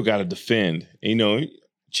 they still got to defend. And,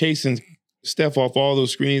 chasing Steph off all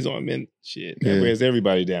those screens, that wears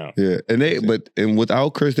everybody down. Yeah, and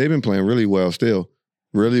without Chris, they've been playing really well still.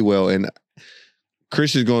 Really well. And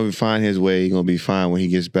Chris is going to find his way. He's going to be fine when he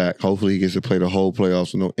gets back. Hopefully he gets to play the whole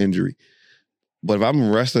playoffs with no injury. But if I'm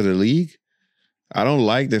the rest of the league, I don't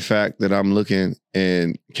like the fact that I'm looking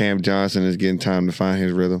and Cam Johnson is getting time to find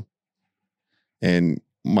his rhythm. And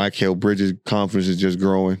Mikal Bridges' confidence is just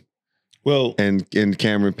growing. Well, and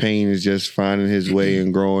Cameron Payne is just finding his way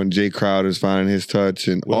and growing. Jay Crowder's finding his touch,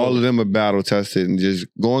 and all of them are battle tested and just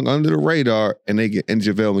going under the radar. And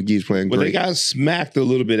JaVale McGee's playing great. Well, they got smacked a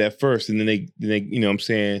little bit at first, and then they what I'm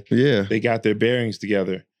saying, they got their bearings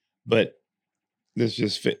together. But let's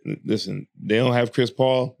just listen. They don't have Chris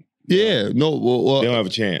Paul. Yeah, no. They don't have a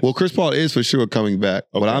chance. Well, Chris Paul is for sure coming back.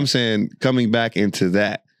 Okay. But I'm saying coming back into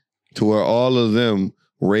that to where all of them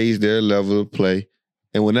raise their level of play.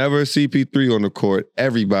 And whenever CP3 on the court,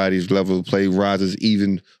 everybody's level of play rises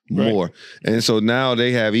even more. Right. And so now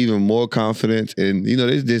they have even more confidence. And,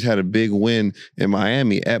 they just had a big win in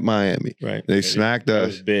Miami, at Miami. Right. They smacked That us.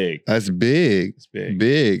 was big. That's big. It's big.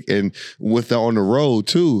 Big. And on the road,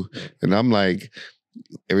 too. And I'm like,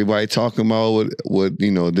 everybody talking about what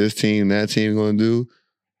this team, that team going to do.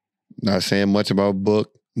 Not saying much about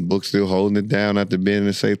Book. Book still holding it down after being in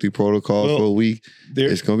the safety protocol for a week.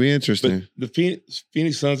 It's going to be interesting. But the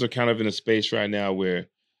Phoenix Suns are kind of in a space right now where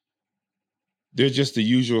they're just the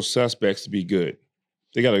usual suspects to be good.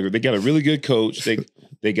 They got a really good coach.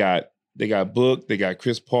 They got Book. They got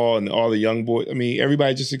Chris Paul and all the young boys. I mean,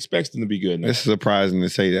 everybody just expects them to be good now. It's surprising to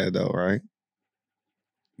say that, though, right?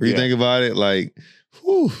 When you think about it, like,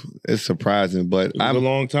 whew, it's surprising. But it was a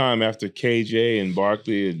long time after KJ and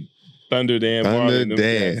Barkley and Thunder Dan.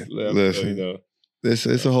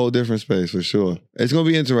 Listen, it's a whole different space for sure. It's gonna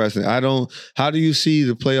be interesting. How do you see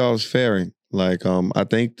the playoffs faring? Like, I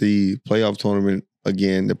think the playoff tournament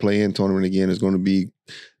again, the play-in tournament again, is going to be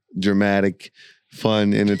dramatic,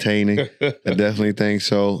 fun, entertaining. I definitely think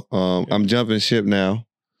so. I'm jumping ship now.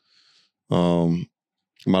 My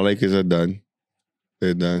Lakers are done.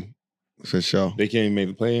 They're done for sure. They can't even make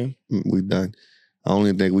the play-in. We done. I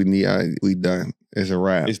only think we done. It's a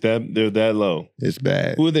wrap. They're that low. It's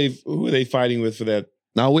bad. Who are they fighting with for that?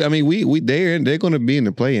 No, they're going to be in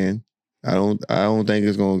the play-in. I don't think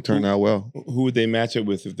it's going to turn out well. Who would they match up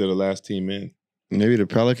with if they're the last team in? Maybe the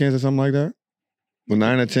Pelicans or something like that. With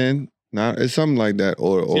 9 or 10, it's something like that.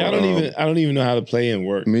 See, I don't even know how the play-in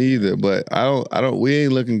works. Me either. But we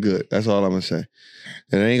ain't looking good. That's all I'm gonna say.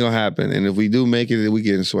 It ain't gonna happen. And if we do make it, we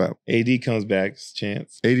getting swept. AD comes back, it's a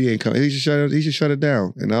chance. AD ain't coming. He should shut it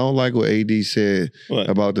down. And I don't like what AD said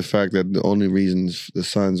about the fact that the only reason the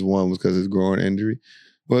Suns won was because of his groin injury.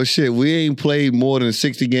 Well, shit, we ain't played more than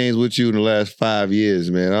 60 games with you in the last 5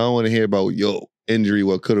 years, man. I don't want to hear about injury,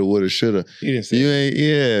 what coulda, woulda, shoulda. He didn't say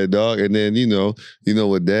yeah, dog. And then you know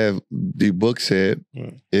what the book said.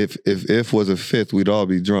 If was a fifth, we'd all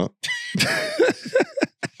be drunk.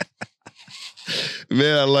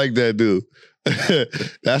 Man, I like that dude.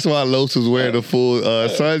 That's why Los was wearing the full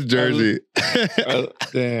Suns jersey.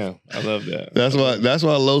 Damn, I love that. That's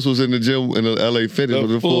why Los was in the gym in the LA Fitness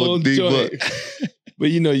with the full D-book. But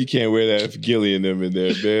you can't wear that if Gilly and them in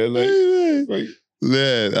there, man.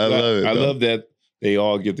 Man, I love it. I love that they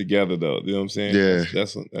all get together, though. You know what I'm saying? Yeah,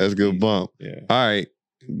 that's a good bump. Yeah. All right,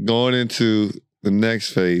 going into the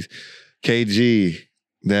next phase, KG,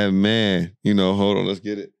 that man. Hold on, let's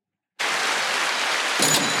get it.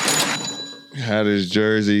 Had his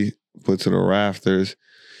jersey put to the rafters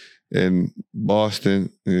in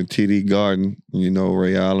Boston in TD Garden.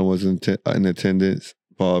 Ray Allen was in attendance.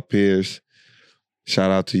 Paul Pierce.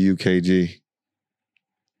 Shout out to you, KG.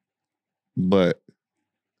 But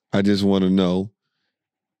I just want to know,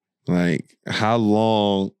 how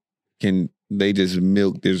long can they just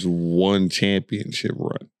milk this one championship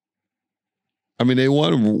run? I mean, they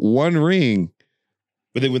won one ring.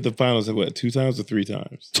 But they went to the finals what, 2 times or 3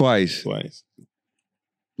 times? Twice.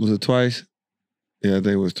 Was it twice? Yeah, I think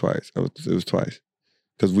it was twice. It was twice.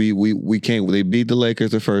 Because we came. They beat the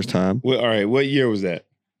Lakers the first time. Well, all right, what year was that?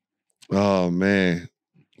 Oh man,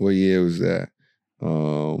 what year was that?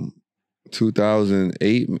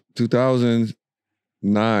 2008,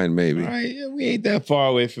 2009, maybe. All right, yeah, we ain't that far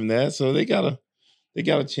away from that, so they got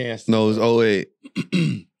a chance. No, it was 08.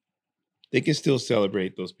 They can still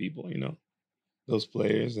celebrate those people, those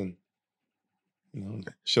players, and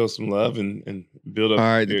show some love and build up. All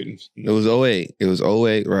right, it was 08. It was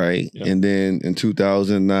 08, right? Yep. And then in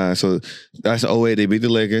 2009, so that's 08. They beat the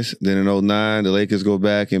Lakers. Then in 09, the Lakers go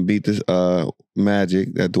back and beat the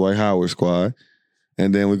Magic, that Dwight Howard squad.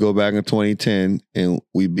 And then we go back in 2010 and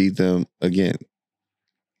we beat them again.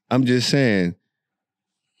 I'm just saying,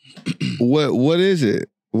 what is it?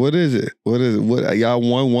 What is it? What y'all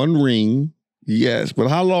won one ring? Yes, but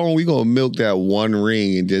how long are we gonna milk that one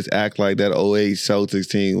ring and just act like that 08 Celtics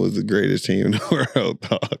team was the greatest team in the world,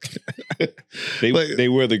 dog? They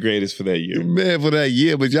were the greatest for that year. Man, for that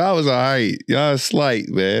year, but y'all was all right. Y'all slight,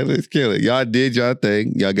 man. Let's kill it. Y'all did y'all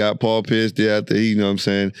thing. Y'all got Paul Pierce there after he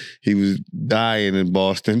was dying in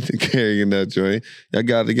Boston carrying that joint. Y'all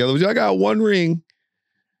got it together. But y'all got one ring.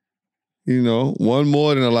 One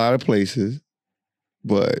more than a lot of places.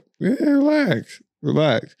 But relax.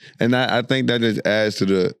 And I think that just adds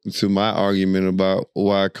to my argument about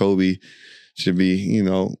why Kobe should be,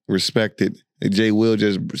 respected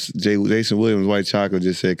Jason Williams, White Chocolate,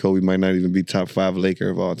 just said Kobe might not even be top 5 Laker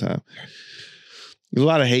of all time. There's a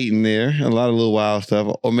lot of hate in there, a lot of little wild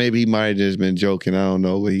stuff. Or maybe he might have just been joking. I don't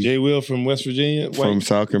know. But Jay Will from West Virginia? From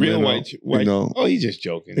Sacramento. Real white. You know, oh, he's just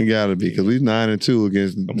joking. It got to be because we're 9-2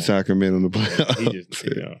 against Sacramento in the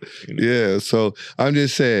playoffs. Yeah, so I'm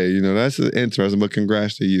just saying, you know, that's interesting. But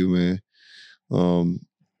congrats to you, man.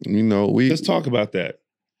 You know, let's talk about that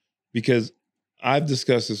because I've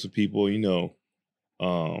discussed this with people, you know,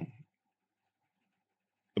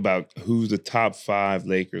 about who the top 5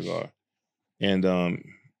 Lakers are. And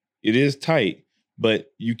it is tight,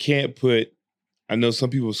 but you can't put. I know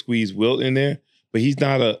some people squeeze Wilt in there, but he's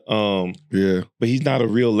not a But he's not a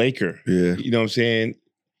real Laker. Yeah, you know what I'm saying.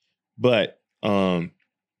 But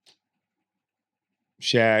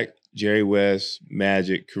Shaq, Jerry West,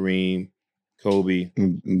 Magic, Kareem, Kobe.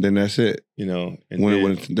 And then that's it. You know, and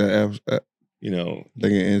when you know, I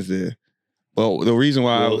think it ends there. Well, the reason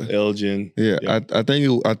why Elgin. Yeah, I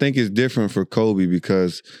think it's different for Kobe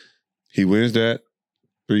because he wins that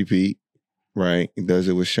three-peat, right? He does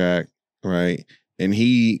it with Shaq, right? And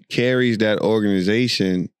he carries that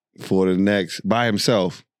organization by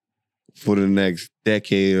himself for the next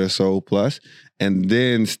decade or so plus, and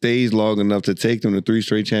then stays long enough to take them to 3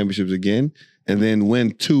 straight championships again, and then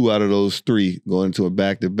win 2 out of those 3, going into a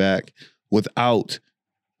back-to-back without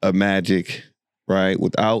a Magic, right?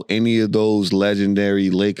 Without any of those legendary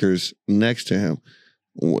Lakers next to him.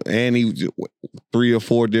 And he 3 or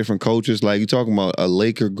 4 different coaches. Like, you're talking about a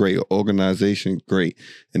Laker great, organization great,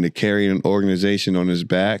 and to carry an organization on his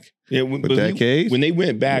back for decades. When they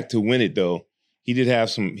went back to win it, though, he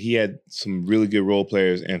had some really good role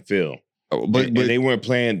players and Phil. But they weren't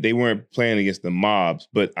playing against the mobs.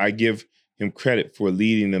 But I give him credit for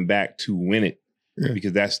leading them back to win it. Yeah.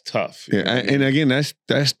 Because that's tough. Yeah, and again, that's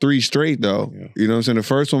 3 straight though. Yeah. You know what I'm saying? The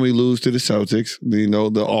first one we lose to the Celtics. You know,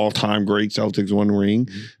 the all-time great Celtics won the ring.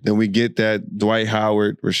 Mm-hmm. Then we get that Dwight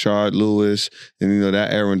Howard, Rashard Lewis, and you know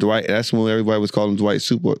that era. And Dwight, that's when everybody was calling Dwight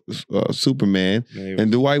Superman. Yeah,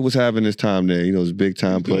 and Dwight was having his time there. You know, he was a big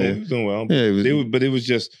time player. He was doing well. Yeah, but it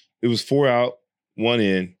was 4 out, 1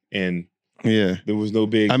 in, and there was no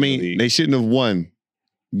big. I mean, they shouldn't have won.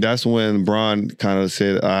 That's when Bron kind of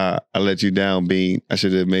said, I let you down, Bean. I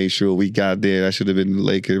should have made sure we got there. That should have been the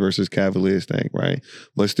Lakers versus Cavaliers thing, right?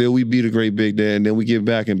 But still, we beat a great big there, and then we get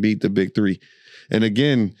back and beat the big 3. And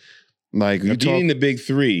again, like beating the big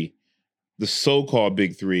 3, the so-called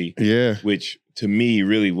big 3, which to me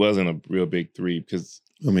really wasn't a real big 3 because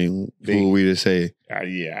I mean, who are we to say?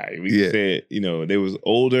 We said, you know, they was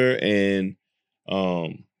older and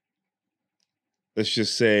let's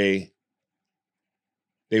just say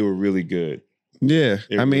they were really good. Yeah.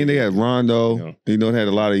 I mean, they had Rondo. You know, had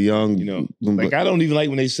a lot of young. You know, like I don't even like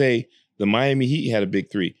when they say the Miami Heat had a big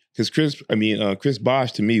 3. Because Chris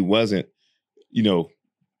Bosh to me wasn't, you know,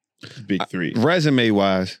 big 3.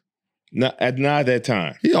 Resume-wise. Not at that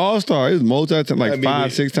time. He all-star. He was multi-time,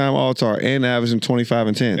 5-6-time all-star and averaging 25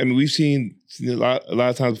 and 10. I mean, we've seen a lot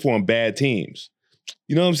of times before on bad teams.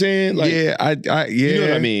 You know what I'm saying? Like, You know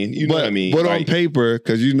what I mean? But on paper,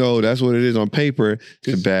 because you know that's what it is on paper,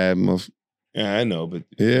 it's a bad move. Yeah, I know, but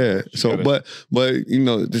So, but you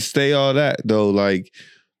know, to stay all that though, like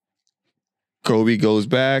Kobe goes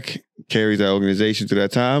back, carries that organization through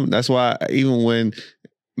that time. That's why even when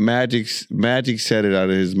Magic said it out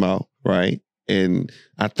of his mouth, right? And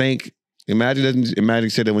I think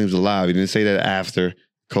Magic said that when he was alive. He didn't say that after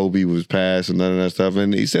Kobe was passed and none of that stuff.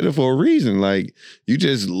 And he said it for a reason. Like, you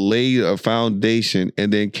just laid a foundation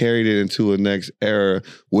and then carried it into a next era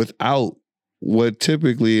without what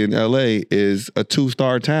typically in LA is a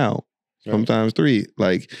 2-star town. Sometimes 3.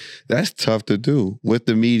 Like, that's tough to do with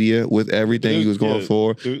the media, with everything he was going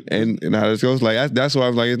for. And how this goes. Like, that's why I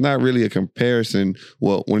was like, it's not really a comparison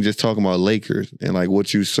when just talking about Lakers and like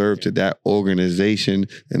what you served to that organization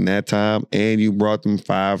in that time. And you brought them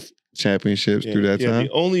 5 championships through that time.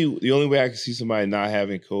 The only way I can see somebody not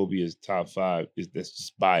having Kobe as top 5 is that's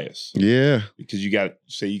just bias. Yeah. Because you got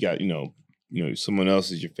someone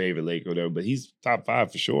else is your favorite Laker or whatever, but he's top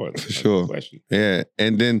 5 for sure. For sure. Question. Yeah.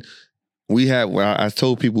 And then I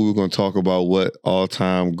told people we were going to talk about what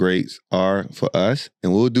all-time greats are for us,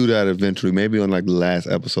 and we'll do that eventually, maybe on like the last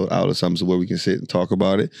episode out or something, so where we can sit and talk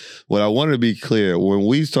about it. What I want to be clear, when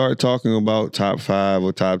we start talking about top 5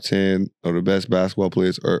 or top 10 or the best basketball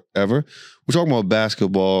players ever, we're talking about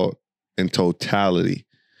basketball in totality.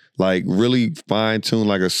 Like, really fine-tune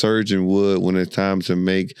like a surgeon would when it's time to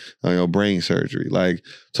make brain surgery. Like,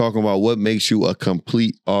 talking about what makes you a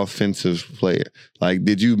complete offensive player. Like,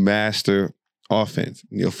 did you master offense?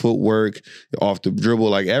 Your footwork, off the dribble,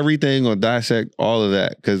 like everything, or dissect all of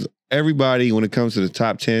that. Because everybody, when it comes to the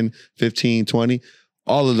top 10, 15, 20,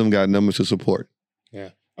 all of them got numbers to support. Yeah.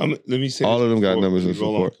 Let me say all this of them got before numbers we to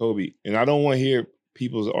roll on support. Kobe. And I don't want to hear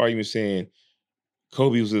people's arguments saying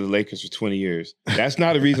Kobe was with the Lakers for 20 years. That's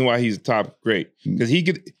not the reason why he's a top great. Because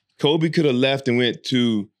Kobe could have left and went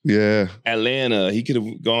to Atlanta. He could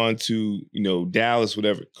have gone to, Dallas,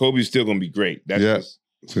 whatever. Kobe's still going to be great. That's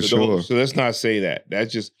for sure. So let's not say that.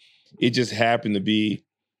 It just happened to be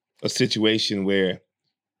a situation where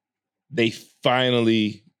they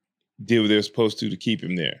finally did what they're supposed to keep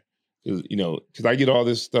him there. Because I get all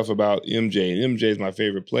this stuff about MJ, and MJ is my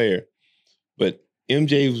favorite player. But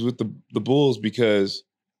MJ was with the Bulls because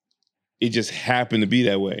it just happened to be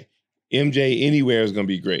that way. MJ anywhere is going to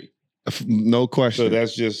be great. No question. So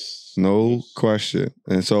that's just question.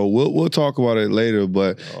 And so we'll talk about it later,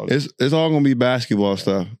 but it's all going to be basketball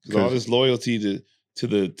stuff. All this loyalty to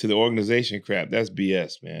the organization crap, that's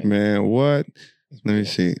BS, man. Man, what? Let me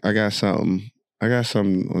see. I got something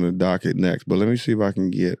on the docket next, but let me see if I can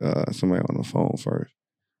get somebody on the phone first.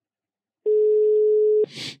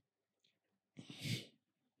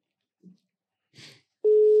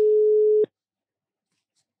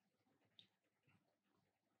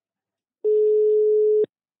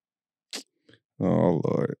 Oh,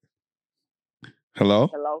 Lord. Hello?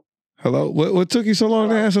 Hello? What took you so long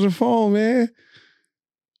to answer the phone, man?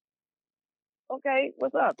 Okay,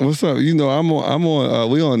 what's up? What's up? I'm on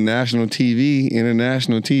we on national TV,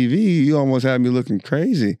 international TV. You almost had me looking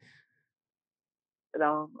crazy.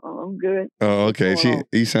 No, I'm good. Oh, okay.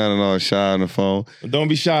 He sounding all shy on the phone. Don't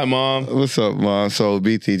be shy, Mom. What's up, Mom? So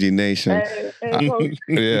BTG Nation. Hey,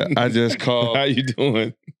 yeah, I just called. How you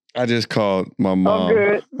doing? I just called my mom.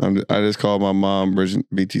 I'm good. I just called my mom,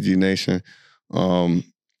 BTG Nation.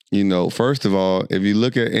 First of all, if you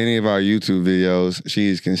look at any of our YouTube videos, she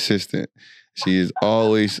is consistent. She is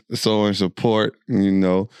always showing support,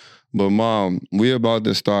 But Mom, we're about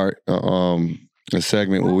to start a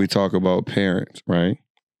segment where we talk about parents, right?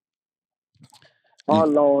 Oh,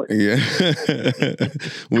 Lord. Yeah.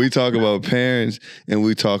 We talk about parents, and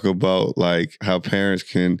we talk about like how parents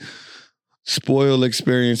can spoil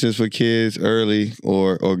experiences for kids early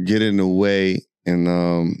or get in the way and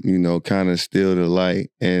kind of steal the light.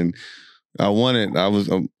 And I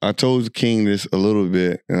told King this a little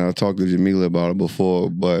bit, and I talked to Jamila about it before,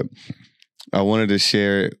 but I wanted to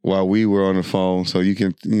share it while we were on the phone so you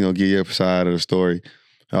can, get your side of the story.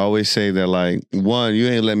 I always say that, like, one, you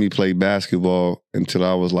ain't let me play basketball until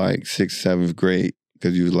I was like 6th, 7th grade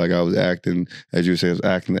because you was like, I was acting, as you said, I was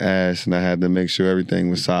acting ass, and I had to make sure everything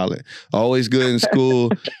was solid. Always good in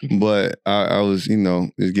school, but I was,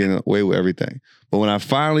 just getting away with everything. But when I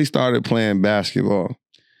finally started playing basketball,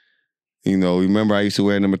 remember I used to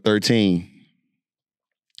wear number 13.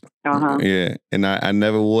 Uh-huh. Yeah, and I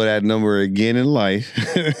never wore that number again in life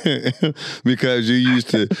because you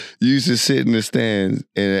used to sit in the stands,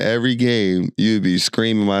 and at every game you'd be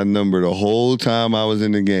screaming my number the whole time I was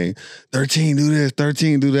in the game. 13, do this.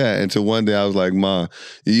 13, do that. Until one day I was like, Mom,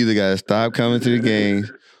 you either got to stop coming to the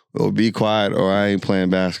games or be quiet, or I ain't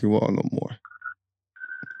playing basketball no more.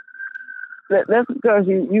 That's because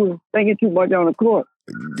you thinking too much on the court.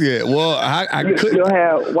 Yeah, well, I couldn't.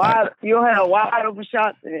 You'll have wide open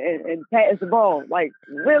shots and pass the ball. Like,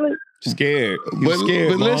 really? Scared. But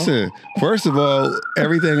Mom. Listen, first of all,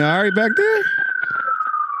 everything all right back there?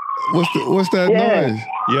 What's that noise?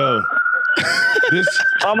 Yo.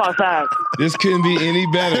 I'm outside. This couldn't be any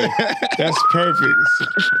better. That's perfect.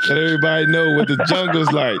 Let everybody know what the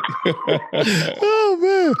jungle's like. Oh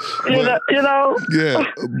man. Yeah,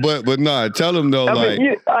 but nah, tell them though,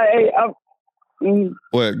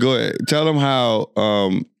 What? Go ahead. Tell them how.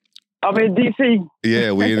 I'm in DC.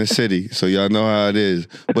 Yeah, we in the city, so y'all know how it is.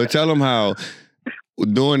 But tell them how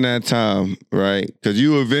during that time, right?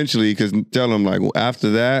 Because tell them like after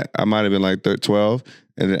that, I might have been like 12,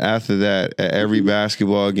 and then after that, at every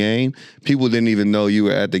basketball game, people didn't even know you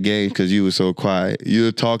were at the game because you were so quiet. You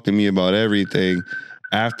would talk to me about everything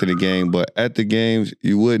after the game, but at the games,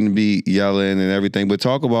 you wouldn't be yelling and everything. But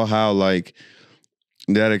talk about how like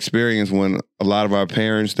that experience when a lot of our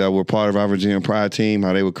parents that were part of our Virginia Pride team,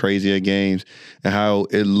 how they were crazy at games and how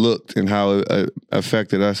it looked and how it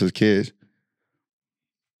affected us as kids.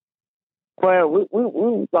 Well, we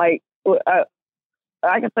was like,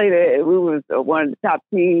 I can say that we was one of the top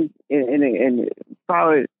teams in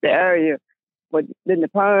probably the area, but then the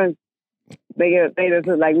parents made us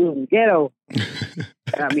look like we was ghetto.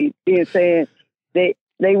 I mean, being saying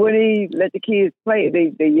they wouldn't even let the kids play.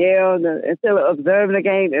 They yelled instead of observing the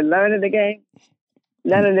game and learning the game.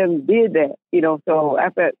 None of them did that, So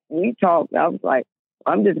after we talked, I was like,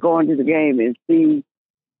 I'm just going to the game and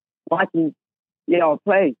watching y'all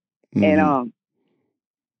play. And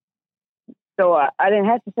so I didn't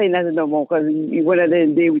have to say nothing no more because you went out there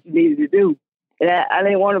and did what you needed to do. And I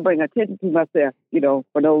didn't want to bring attention to myself,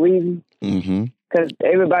 for no reason. Because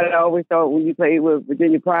everybody always thought when you played with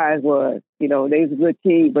Virginia Pride was, they was a good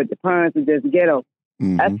team, but the parents were just ghetto.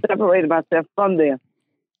 I separated myself from them,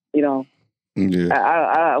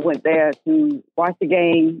 I went there to watch the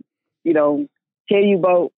game, tell you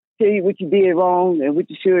what you did wrong and what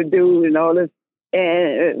you should do and all this.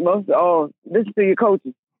 And most of all, listen to your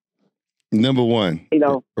coaches. Number one.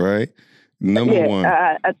 Right? Number one.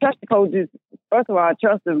 I trust the coaches. First of all, I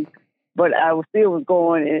trust them, but I still was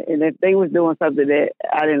going, and if they was doing something that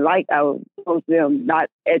I didn't like, I would post them not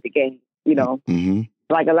at the game,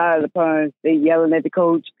 Like a lot of the parents, they yelling at the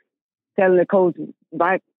coach, telling the coach,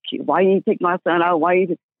 why you didn't take my son out?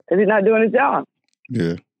 Because he's not doing his job.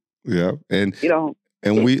 Yeah. And,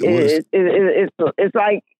 and it's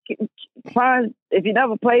like, parents, if you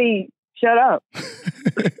never played, shut up.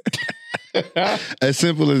 As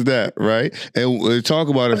simple as that, right? And we'll talk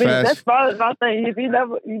about it fast. That's part of my thing. If you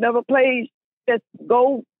never played, just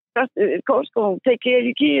go. Coach gonna take care of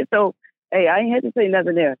your kids. So hey, I ain't had to say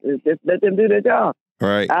nothing there. Just let them do their job.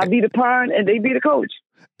 Right. I'll be the parent and they be the coach.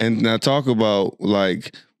 And now talk about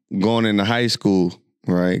like going into high school,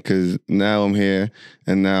 right? Because now I'm here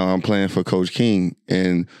and now I'm playing for Coach King,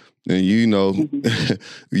 and we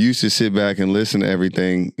used to sit back and listen to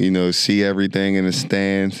everything, see everything in the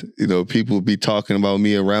stands. People be talking about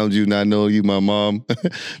me around you, not knowing you, my mom,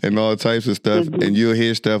 and all types of stuff. And you'll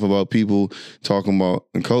hear stuff about people talking about,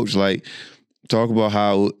 and Coach, like, talk about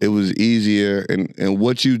how it was easier and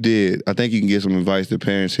what you did. I think you can give some advice to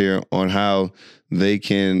parents here on how they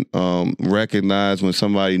can recognize when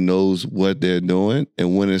somebody knows what they're doing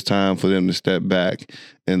and when it's time for them to step back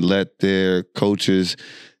and let their coaches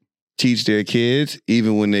teach their kids,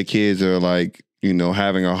 even when their kids are like,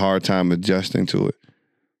 having a hard time adjusting to it.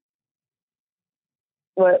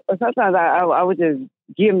 Well, sometimes I would just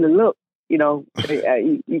give them the look, you're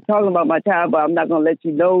talking about my child, but I'm not going to let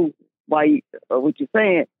you know why what you're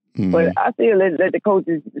saying. But I still let the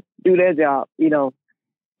coaches do their job,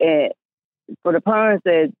 and for the parents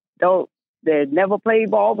that never played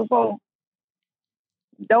ball before,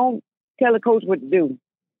 don't tell the coach what to do.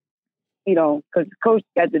 Because the coach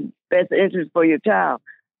got the best interest for your child.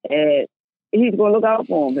 And he's going to look out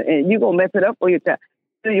for him. And you're going to mess it up for your child.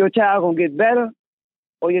 Either your child going to get better,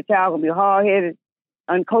 or your child going to be hard-headed,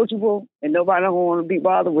 uncoachable, and nobody don't want to be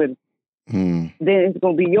bothered with him. Then it's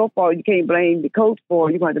going to be your fault. You can't blame the coach for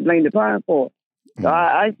it. You're going to have to blame the parent for it. So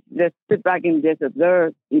I just sit back and just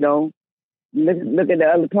observe, look at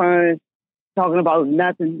the other parents talking about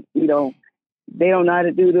nothing, They don't know how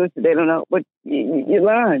to do this. They don't know. But you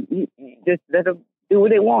learn. You just let them do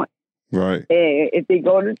what they want. Right. And if they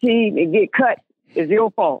go to the team and get cut, it's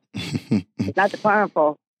your fault. It's not the parent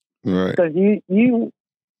fault. Right. Because you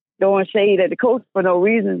throwing shade at the coach for no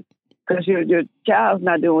reason because your child's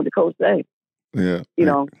not doing what the coach says. Yeah.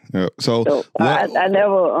 Yeah. So I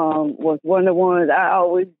never was one of the ones. I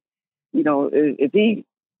always, if he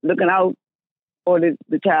looking out for the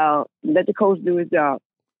child, let the coach do his job.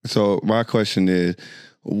 So my question is,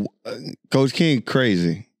 Coach King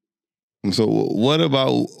crazy. So what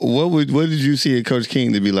did you see at Coach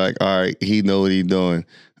King to be like, all right, he know what he's doing.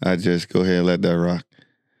 I just go ahead and let that rock.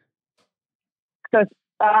 Because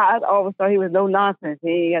I always thought he was no nonsense.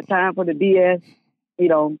 He ain't got time for the BS.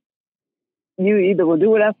 You either will do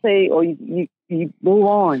what I say or you move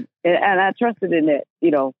on. And I trusted in that,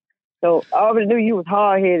 So I already knew you was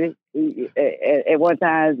hard-headed at one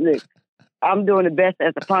time. Look, I'm doing the best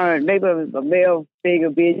as a parent. Maybe if a male figure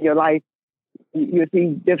be in your life, you'll see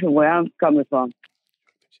different where I'm coming from.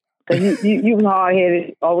 Because you was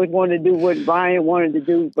hard-headed, always wanted to do what Ryan wanted to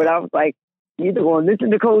do. But I was like, you either going to listen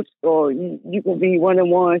to coach or you can be one of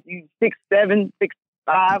the ones, you 6'7",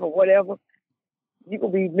 6'5", or whatever. You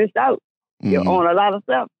can be missed out on a lot of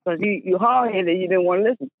stuff because you hard-headed, you didn't want to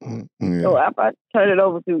listen. Yeah. So if I turn it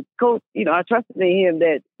over to coach, I trusted in him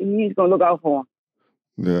that he's going to look out for him.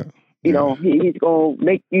 Yeah. He's going to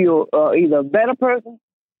make you either a better person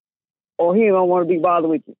or he don't want to be bothered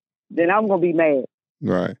with you. Then I'm going to be mad.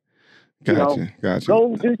 Right. Gotcha.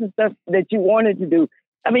 Go do some stuff that you wanted to do.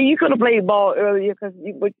 I mean, you could have played ball earlier because,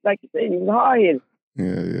 like you said, you was hard-headed.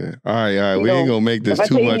 Yeah. All right. We ain't going to make this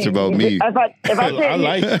too much about me. I like it.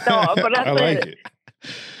 I like it.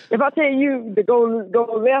 If I tell you to go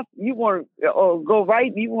left, you want to, or go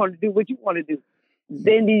right, you want to do what you want to do.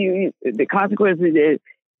 Then the consequences is,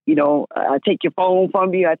 I take your phone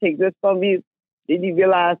from you, I take this from you. Then you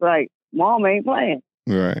realize, like, mom ain't playing.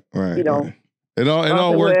 Right. Right. It all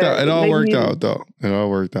worked out. It all worked out, though. It all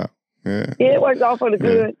worked out. Yeah. Yeah, it worked out for the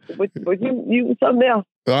good, but you something else.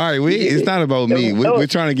 All right, it's not about me. We're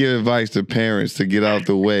trying to give advice to parents to get out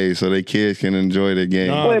the way so their kids can enjoy the game.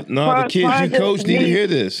 No, the kids you coach need to hear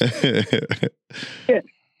this. Yeah,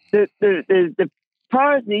 the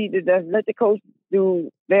parents need to just let the coach do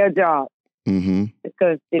their job. Mm-hmm.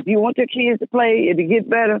 Because if you want your kids to play and to get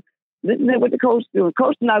better, listen to what the coach do. The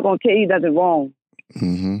coach is not going to tell you nothing wrong.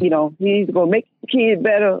 Mm-hmm. You know, he's going to make the kid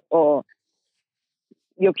better, or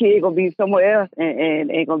your kid going to be somewhere else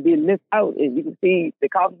and ain't going to be missed out. And you can see the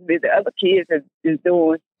accomplishments the other kids is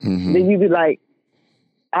doing. Mm-hmm. Then you be like,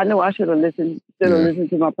 I know I should have listened to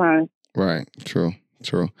my parents. Right. True.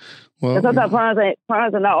 Well, sometimes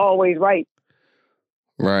parents are not always right.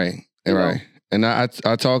 Right. You right. know? And I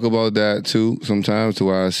talk about that too sometimes, to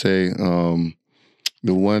where I say the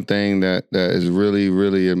one thing that is really,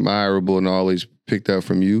 really admirable and always picked up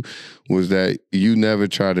from you was that you never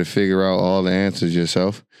try to figure out all the answers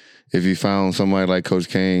yourself. If you found somebody like Coach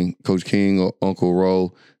King or Uncle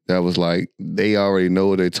Ro that was like, they already know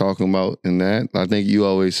what they're talking about in that, I think you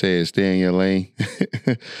always say stay in your lane.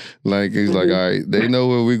 Like, it's like, all right, they know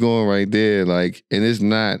where we're going right there. Like, and it's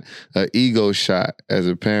not an ego shot as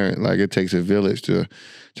a parent. Like, it takes a village to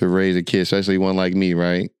raise a kid, especially one like me,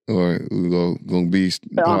 right? Or we're going to be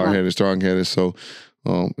hard-headed, strong-headed. So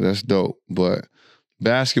that's dope. But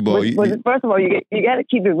basketball... First of all, you got to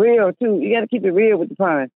keep it real, too. You got to keep it real with the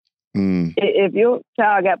parents. If your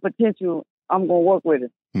child got potential, I'm going to work with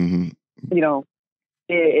it. Mm-hmm. You know,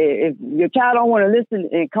 if your child don't want to listen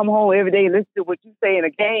and come home every day and listen to what you say in a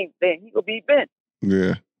game, then he will be bent.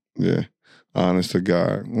 Yeah. Honest to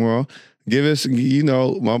God. Well, give us, you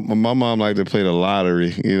know, my mom liked to play the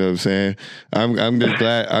lottery. You know what I'm saying? I'm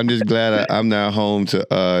just glad I'm now home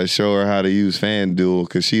to show her how to use FanDuel,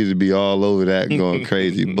 because she used to be all over that and going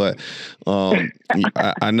crazy. But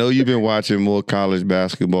I know you've been watching more college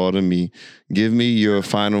basketball than me. Give me your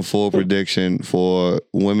Final Four prediction for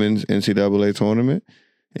women's NCAA tournament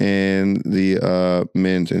and the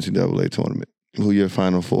men's NCAA tournament. Who your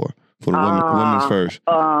Final Four for the women's first?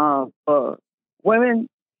 For women,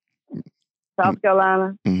 South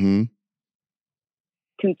Carolina,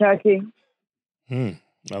 Kentucky. I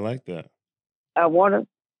like that. I want to.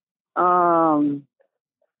 I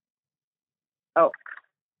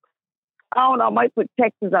don't know. I might put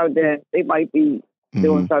Texas out there. They might be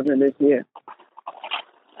doing something this year.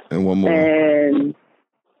 And one more. And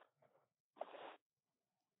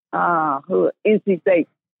NC State.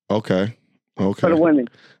 Okay. For the women.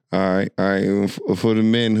 All right. For the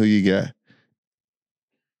men, who you got?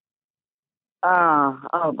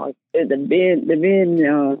 Oh my! The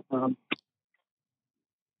men.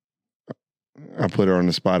 I put her on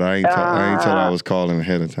the spot. I ain't tell her I was calling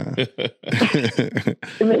ahead of time.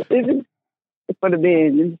 For the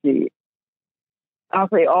men, let me see. I'll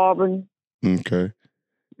say Auburn. Okay.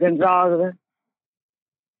 Gonzaga.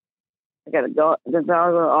 I got a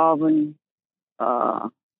Gonzaga, Auburn.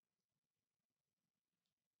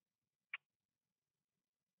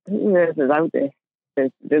 Who else is out there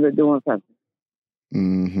they're doing something?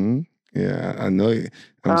 Mm-hmm. Yeah, I know you.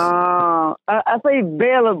 I say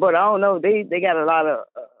Baylor, but I don't know. They got a lot of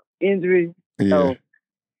injuries. Yeah. So,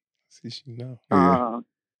 see, she know.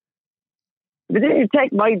 But then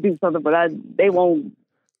Tech might do something, but they won't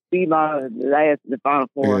be my last in the Final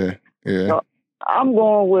Four. Yeah. So I'm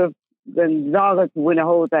going with Gonzaga to win the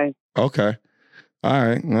whole thing. Okay. All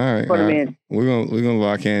right. For the men. We're gonna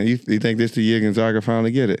lock in. You think this the year Gonzaga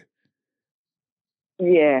finally get it?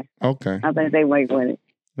 Yeah. Okay. I think they might win it.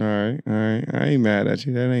 All right. I ain't mad at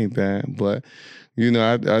you. That ain't bad. But, you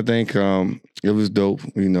know, I think it was dope.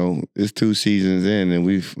 You know, it's 2 seasons in, and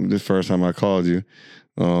this first time I called you,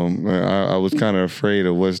 I was kind of afraid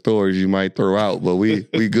of what stories you might throw out, but we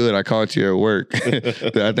good. I caught you at work.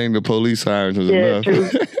 I think the police sirens was enough.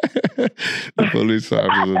 The police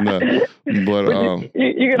sirens was enough. But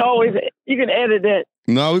you can edit that.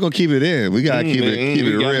 No, we're gonna keep it in. We gotta keep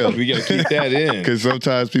it real. We gotta keep that in. Because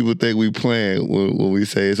sometimes people think we playing when we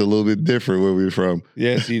say it's a little bit different where we're from.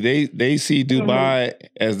 Yeah, see, they see Dubai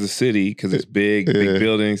as the city because it's big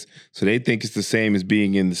buildings, so they think it's the same as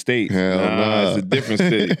being in the States. It's a different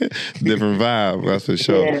city, different vibe. That's for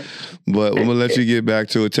sure. Yeah. But I'm gonna let you get back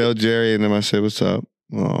to it. Tell Jerry and then I say what's up.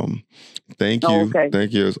 Thank you. Okay.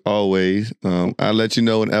 Thank you as always. I'll let you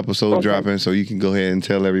know when episode dropping so you can go ahead and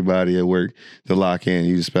tell everybody at work to lock in.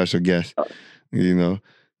 You're a special guest. You know.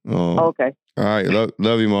 Okay. All right.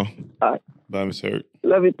 Love you, Mom. All right. Bye, Miss Hurt.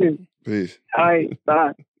 Love you too. Peace. All right.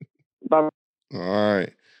 Bye. Bye. All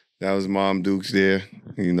right. That was Mom Dukes there,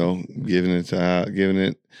 you know, giving it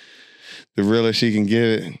the realest she can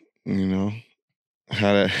give it, you know.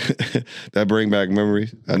 how that that bring back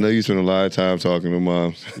memories. I know you spent a lot of time talking to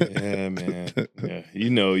moms. Yeah, man.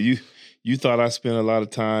 Yeah, you thought I spent a lot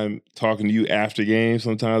of time talking to you after games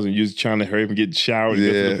sometimes when you was trying to hurry up and get showered and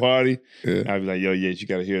go to the party. Yeah. I'd be like, yo, you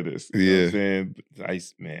got to hear this. You know what I'm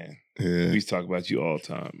saying? Man, we used to talk about you all the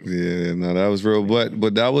time. Yeah, no, that was real.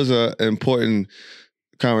 But that was a important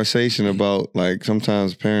conversation about like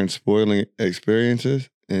sometimes parents spoiling experiences.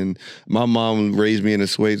 And my mom raised me in a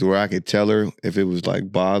way where I could tell her if it was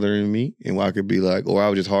like bothering me, and I could be like, or I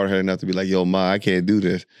was just hard-headed enough to be like, yo, Ma, I can't do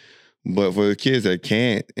this. But for the kids that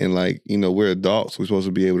can't, and like, you know, we're adults, we're supposed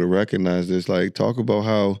to be able to recognize this. Like, talk about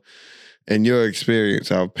how, in your experience,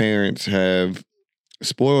 how parents have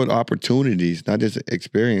spoiled opportunities, not just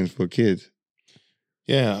experience for kids.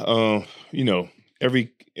 Yeah, you know,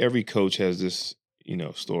 every coach has this, you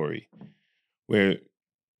know, story where,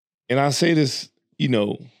 and I say this, you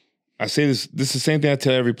know, this is the same thing I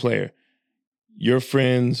tell every player. Your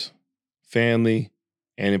friends, family,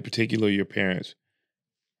 and in particular your parents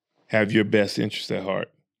have your best interest at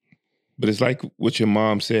heart. But it's like what your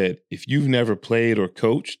mom said. If you've never played or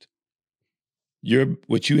coached,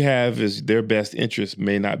 what you have is their best interest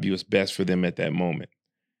may not be what's best for them at that moment.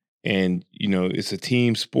 And, you know, it's a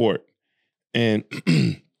team sport. And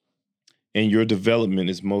and your development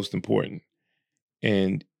is most important.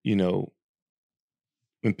 And, you know,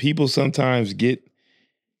 when people sometimes get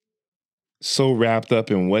so wrapped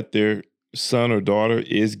up in what their son or daughter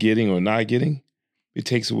is getting or not getting, it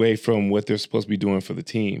takes away from what they're supposed to be doing for the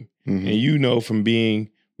team. Mm-hmm. And you know, from being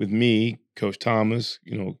with me, Coach Thomas,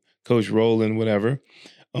 you know, Coach Rowland, whatever,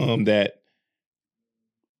 that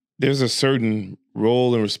there's a certain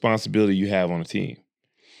role and responsibility you have on a team.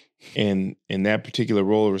 And that particular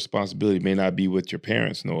role or responsibility may not be what your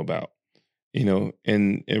parents know about, you know,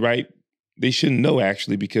 and right, they shouldn't know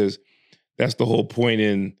actually, because that's the whole point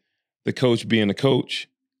in the coach being a coach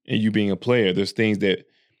and you being a player. There's things that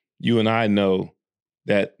you and I know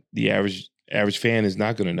that the average fan is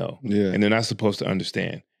not going to know. Yeah. And they're not supposed to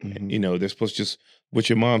understand. Mm-hmm. You know, they're supposed to just, what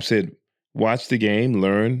your mom said, watch the game,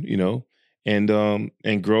 learn, you know,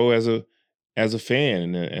 and grow as a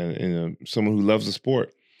fan and someone who loves the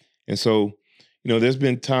sport. And so, you know, there's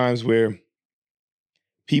been times where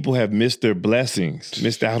people have missed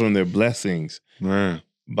out on their blessings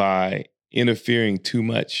by interfering too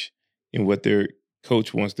much in what their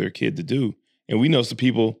coach wants their kid to do. And we know some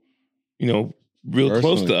people, you know, real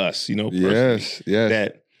close to us, you know, yes,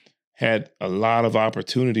 that had a lot of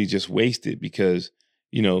opportunity just wasted because,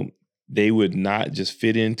 you know, they would not just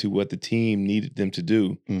fit into what the team needed them to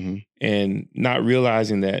do, and not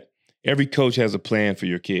realizing that every coach has a plan for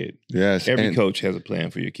your kid. Yes. Every coach has a plan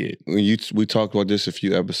for your kid. We talked about this a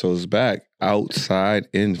few episodes back, outside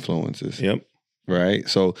influences. Yep. Right?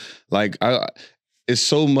 So, like, it's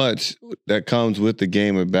so much that comes with the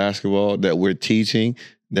game of basketball that we're teaching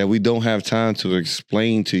that we don't have time to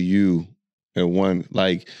explain to you in one.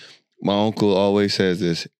 Like, my uncle always says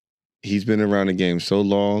this. He's been around the game so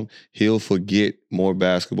long, he'll forget more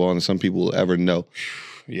basketball than some people will ever know.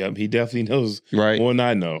 Yep, he definitely knows more than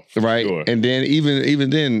I know. Right. Sure. And then even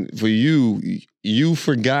then, for you've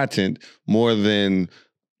forgotten more than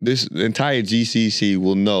this entire GCC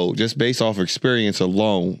will know just based off experience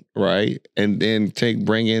alone, right? And then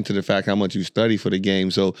bring into the fact how much you study for the game.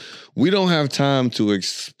 So we don't have time to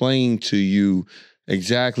explain to you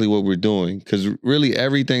exactly what we're doing, because really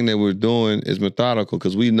everything that we're doing is methodical,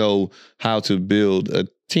 because we know how to build a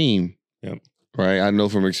team. Yep. Right. I know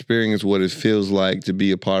from experience what it feels like to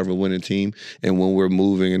be a part of a winning team and when we're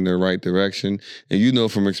moving in the right direction. And you know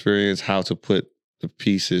from experience how to put the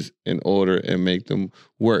pieces in order and make them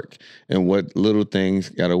work and what little things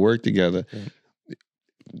got to work together.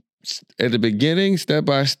 Yeah. At the beginning, step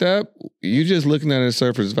by step, you're just looking at a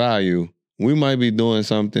surface value. We might be doing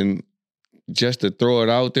something just to throw it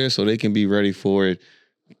out there so they can be ready for it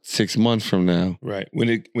 6 months from now. Right. When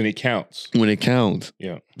it counts. When it counts.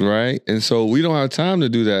 Yeah. Right. And so we don't have time to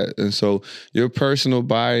do that. And so your personal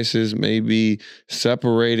biases may be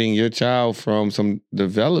separating your child from some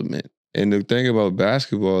development. And the thing about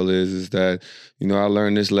basketball is that, you know, I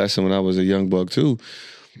learned this lesson when I was a young buck too.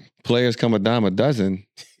 Players come a dime a dozen.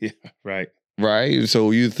 Yeah. Right. Right.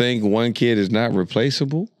 So you think one kid is not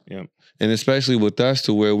replaceable. Yeah. And especially with us,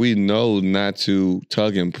 to where we know not to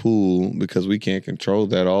tug and pull because we can't control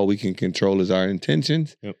that. All we can control is our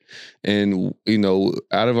intentions. Yep. And, you know,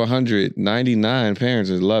 out of 100, 99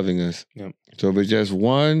 parents are loving us. Yep. So if it's just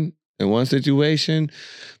one in one situation,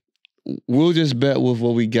 we'll just bet with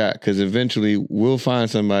what we got, because eventually we'll find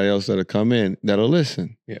somebody else that'll come in that'll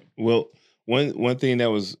listen. Yeah. Well, one thing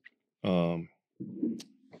that was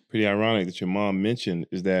pretty ironic that your mom mentioned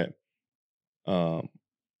is that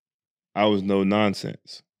I was no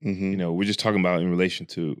nonsense. Mm-hmm. You know, we're just talking about in relation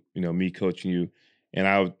to, you know, me coaching you,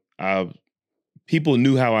 and I people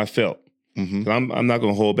knew how I felt. Mm-hmm. I'm not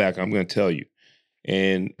going to hold back. I'm going to tell you.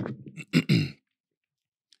 And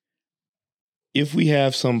if we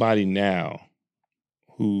have somebody now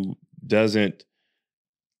who doesn't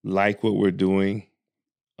like what we're doing,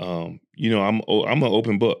 you know, I'm an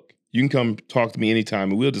open book. You can come talk to me anytime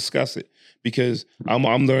and we'll discuss it, because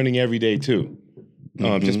I'm learning every day too.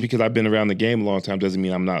 Just because I've been around the game a long time doesn't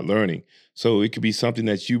mean I'm not learning. So it could be something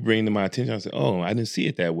that you bring to my attention. I say, oh, I didn't see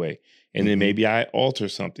it that way. And then maybe I alter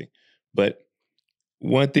something. But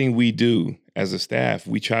one thing we do as a staff,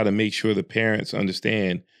 we try to make sure the parents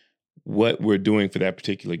understand what we're doing for that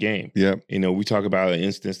particular game. Yep. You know, we talk about an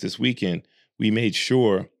instance this weekend. We made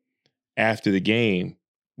sure after the game,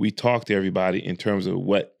 we talked to everybody in terms of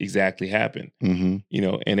what exactly happened. Mm-hmm. You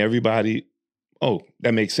know, and everybody, oh,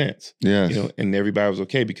 that makes sense. Yes. You know, and everybody was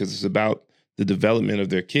okay, because it's about the development of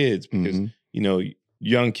their kids. Because, you know,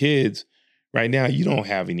 young kids, right now, you don't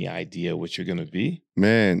have any idea what you're going to be.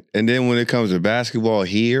 Man, and then when it comes to basketball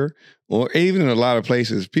here, or even in a lot of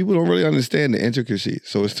places, people don't really understand the intricacies.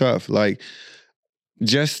 So it's tough. Like,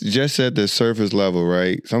 just at the surface level,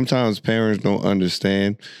 right? Sometimes parents don't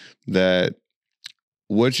understand that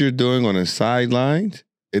what you're doing on the sidelines,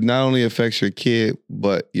 it not only affects your kid,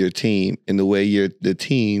 but your team, and the way the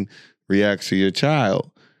team reacts to your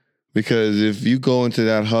child. Because if you go into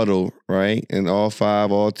that huddle, right, and all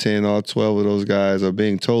 5, all 10, all 12 of those guys are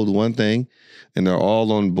being told one thing, and they're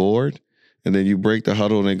all on board, and then you break the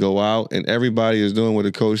huddle and they go out, and everybody is doing what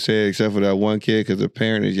the coach said except for that one kid because the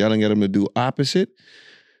parent is yelling at him to do opposite,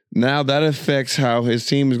 now that affects how his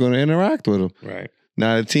team is going to interact with him. Right.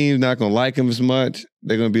 Now, the team's not going to like him as much.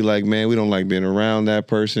 They're going to be like, man, we don't like being around that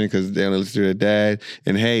person because they don't listen to their dad.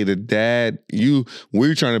 And hey, the dad,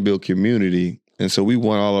 we're trying to build community. And so we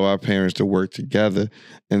want all of our parents to work together.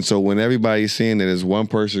 And so when everybody's seeing that there's one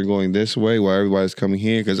person going this way while everybody's coming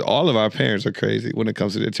here, because all of our parents are crazy when it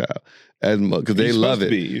comes to their child, because they love it.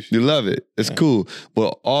 They love it. It's cool.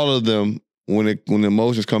 But all of them, when the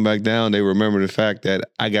emotions come back down, they remember the fact that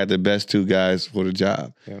I got the best 2 guys for the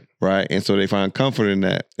job, right? And so they find comfort in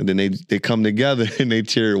that, and then they come together and they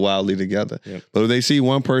cheer wildly together. But if they see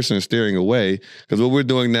one person steering away, because what we're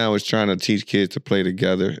doing now is trying to teach kids to play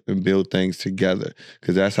together and build things together,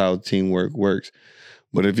 because that's how teamwork works.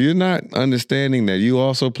 But if you're not understanding that you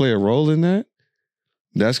also play a role in that,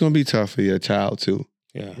 that's going to be tough for your child too.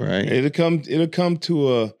 Yeah, right. It'll come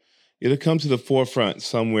to the forefront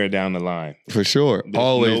somewhere down the line. For sure. There's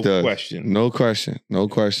Always does. No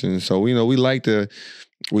question. So, we like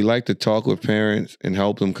to talk with parents and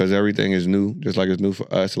help them, because everything is new, just like it's new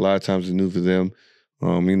for us. A lot of times it's new for them.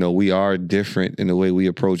 We are different in the way we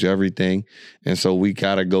approach everything. And so we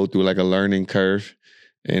got to go through like a learning curve.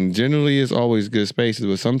 And generally it's always good spaces,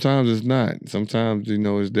 but sometimes it's not. Sometimes,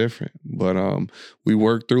 it's different. But we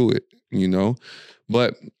work through it,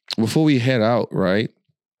 But before we head out, right,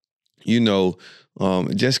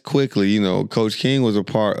 just quickly, Coach King was a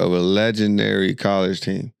part of a legendary college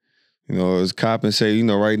team. As Coppin say,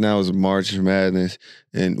 right now is March Madness,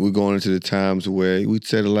 and we're going into the times where we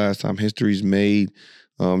said the last time, history's made,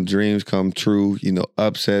 dreams come true,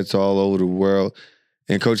 upsets all over the world.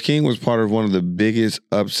 And Coach King was part of one of the biggest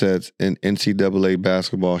upsets in NCAA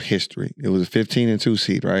basketball history. It was a 15-2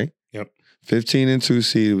 seed, right? Yep. 15-2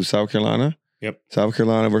 seed. It was South Carolina. Yep. South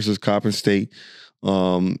Carolina versus Coppin State.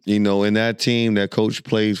 In that team that Coach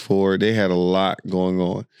played for, they had a lot going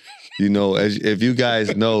on. If you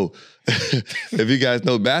guys know,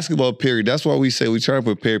 basketball, period, that's why we say we try to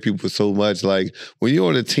prepare people for so much. Like, when you're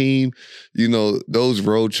on a team, those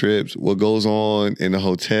road trips, what goes on in the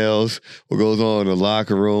hotels, what goes on in the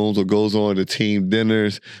locker rooms, what goes on in the team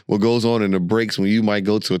dinners, what goes on in the breaks when you might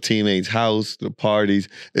go to a teammate's house, the parties.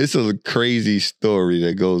 It's a crazy story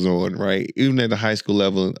that goes on, right? Even at the high school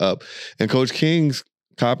level and up. And Coach King's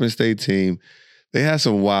Coppin State team, they had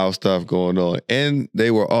some wild stuff going on. And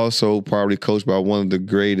they were also probably coached by one of the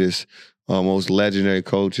greatest, most legendary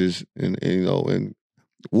coaches in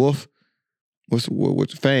Wolf. What's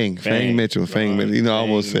Fang Mitchell. Fang Mitchell. I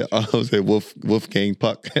almost said Wolfgang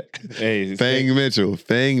Puck. Hey, Fang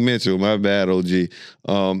Mitchell. My bad, OG.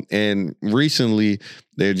 And recently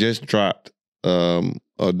they just dropped a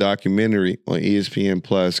documentary on ESPN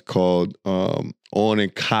Plus called On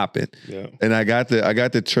and Coppin. Yeah. And I got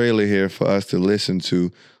the trailer here for us to listen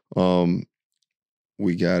to.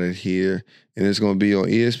 We got it here, and it's going to be on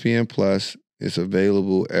ESPN Plus. It's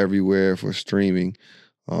available everywhere for streaming.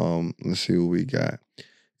 Let's see what we got.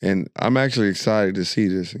 And I'm actually excited to see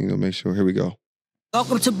this. Make sure. Here we go.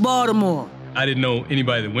 Welcome to Baltimore. I didn't know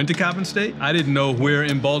anybody that went to Coppin State. I didn't know where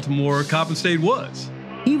in Baltimore Coppin State was.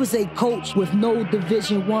 He was a coach with no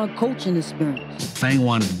Division I coaching experience. Fang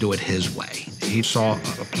wanted to do it his way. He saw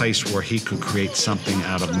a place where he could create something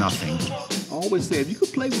out of nothing. I always say, if you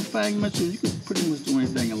could play with Fang Mitchell, you could pretty much do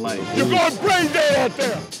anything in life. You're going brain dead out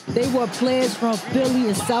there! They were players from Philly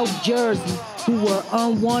and South Jersey who were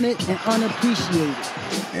unwanted and unappreciated.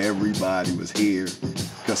 Everybody was here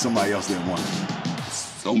because somebody else didn't want it.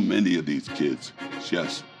 So many of these kids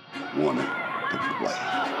just wanted to play.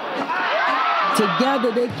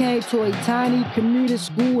 Together, they came to a tiny community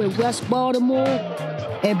school in West Baltimore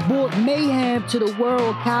and brought mayhem to the world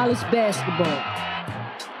of college basketball.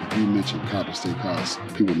 If you mention Coppin State College,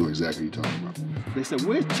 people know exactly what you're talking about. They said,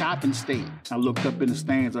 where's Coppin State? I looked up in the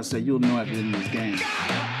stands. I said, you'll know at the end of this game.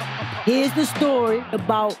 Here's the story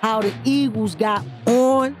about how the Eagles got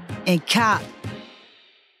on and Coppin.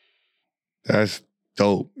 That's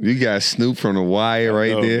dope. You got Snoop from The Wire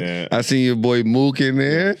right there. Man. I seen your boy Mook in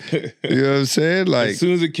there. You know what I'm saying? Like, as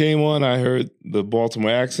soon as it came on, I heard the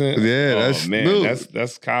Baltimore accent. Yeah, that's man. Snoop.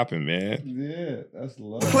 That's Coppin, man. Yeah, that's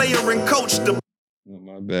love. Player and coach the. Oh,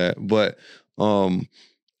 my bad, but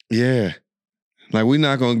yeah, like we're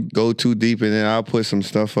not gonna go too deep, and then I'll put some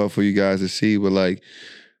stuff up for you guys to see. But like,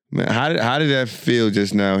 man, how did that feel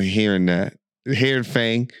just now hearing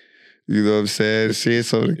Fang? You know what I'm saying? Seeing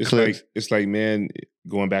some of the clips. It's like, man,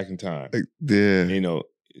 going back in time. Yeah. You know,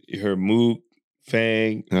 you heard Mook,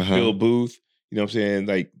 Fang, Bill Booth. You know what I'm saying?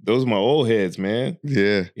 Like, those are my old heads, man.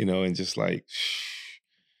 Yeah. You know, and just like,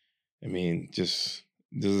 I mean,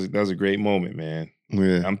 that was a great moment, man.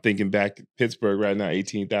 Yeah. I'm thinking back to Pittsburgh right now,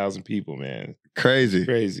 18,000 people, man. Crazy.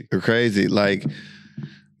 Like,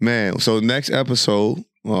 man, so next episode,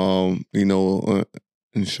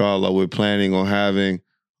 inshallah, we're planning on having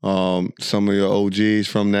some of your OGs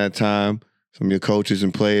from that time, some of your coaches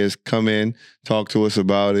and players come in, talk to us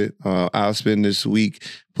about it. I'll spend this week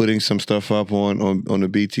putting some stuff up on the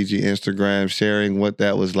BTG Instagram, sharing what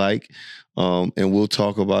that was like. And we'll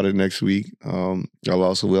talk about it next week. We'll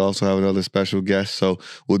also have another special guest, so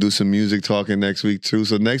we'll do some music talking next week too.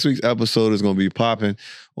 So next week's episode is going to be popping.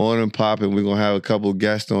 We're going to have a couple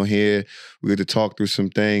guests on here. We get to talk through some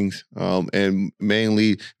things, and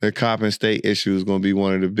mainly the Coppin State issue is going to be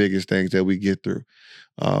one of the biggest things that we get through,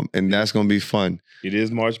 and that's going to be fun. It is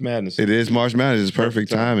March Madness. It's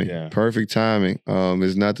perfect timing. Yeah. Perfect timing.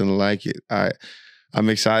 There's nothing like it. I'm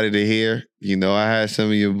excited to hear. You know, I had some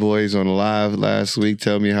of your boys on live last week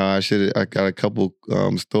tell me how I got a couple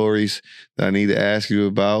stories that I need to ask you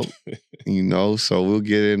about, you know, so we'll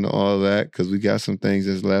get into all of that because we got some things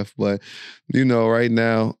that's left. But, you know, right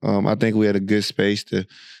now, I think we had a good space to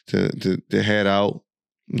head out.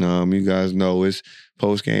 You guys know it's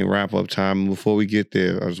post-game wrap-up time. And before we get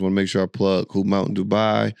there, I just want to make sure I plug Hoop Mountain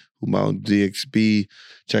Dubai, Hoop Mountain DXB.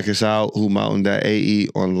 Check us out, hoopmountain.ae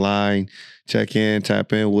online. Check in,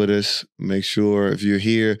 tap in with us. Make sure if you're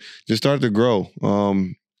here, just start to grow.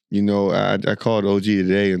 You know, I called OG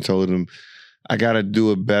today and told him I got to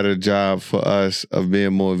do a better job for us of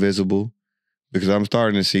being more visible because I'm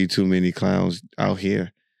starting to see too many clowns out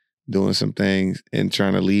here doing some things and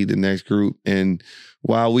trying to lead the next group. And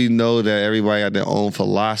while we know that everybody got their own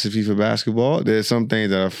philosophy for basketball, there's some things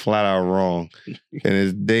that are flat out wrong and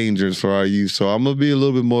it's dangerous for our youth. So I'm going to be a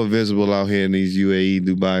little bit more visible out here in these UAE,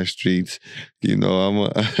 Dubai streets, you know,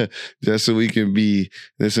 just so there's going to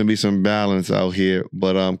be some balance out here.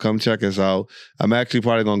 But come check us out. I'm actually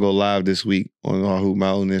probably going to go live this week on our Hoop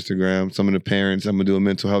Mountain Instagram. Some of the parents, I'm going to do a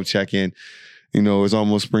mental health check-in. You know, it's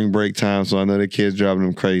almost spring break time, so I know the kids driving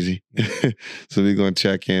them crazy. So we're going to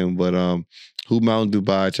check in. But Hoop Mountain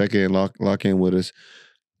Dubai, check in, lock in with us.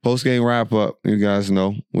 Post-game wrap-up, you guys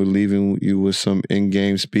know. We're leaving you with some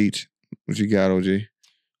in-game speech. What you got, OG?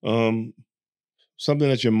 Something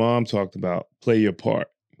that your mom talked about, play your part.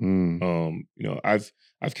 You know, I've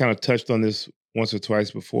kind of touched on this once or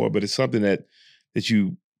twice before, but it's something that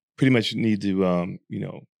you pretty much need to, you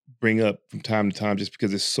know, bring up from time to time just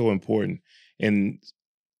because it's so important. And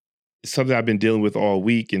it's something I've been dealing with all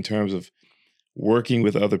week in terms of working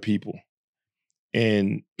with other people.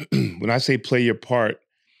 And when I say play your part,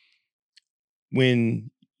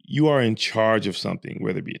 when you are in charge of something,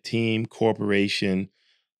 whether it be a team, corporation,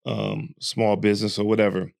 small business or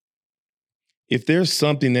whatever, if there's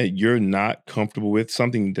something that you're not comfortable with,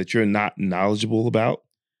 something that you're not knowledgeable about,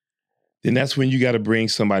 then that's when you got to bring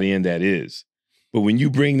somebody in that is. But when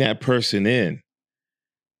you bring that person in,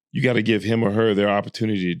 you got to give him or her their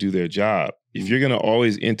opportunity to do their job. If you're going to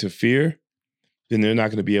always interfere, then they're not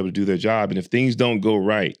going to be able to do their job. And if things don't go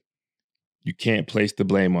right, you can't place the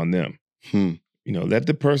blame on them. You know, let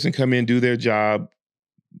the person come in, do their job,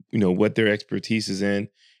 what their expertise is in.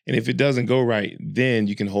 And if it doesn't go right, then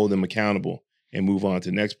you can hold them accountable and move on to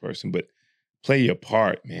the next person. But play your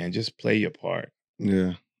part, man. Just play your part.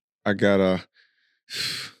 Yeah. I gotta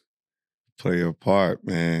play your part,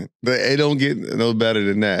 man. But it don't get no better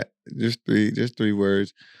than that. Just three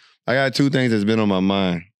words. I got 2 things that's been on my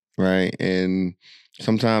mind, right? And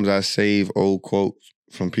sometimes I save old quotes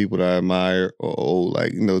from people that I admire or old,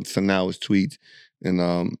 so now it's tweets.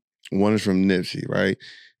 And one is from Nipsey, right?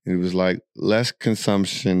 And it was like, less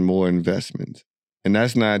consumption, more investment. And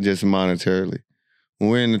that's not just monetarily. When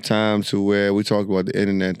we're in the time to where we talked about the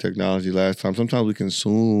internet technology last time, sometimes we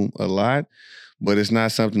consume a lot, but it's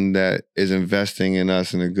not something that is investing in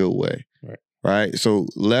us in a good way, right? So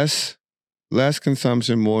less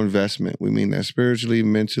consumption, more investment. We mean that spiritually,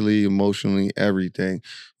 mentally, emotionally, everything.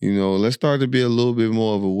 Let's start to be a little bit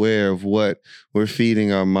more aware of what we're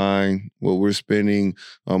feeding our mind, what we're spending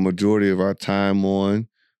a majority of our time on,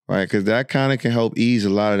 right? Because that kind of can help ease a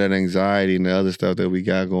lot of that anxiety and the other stuff that we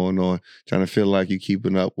got going on, trying to feel like you're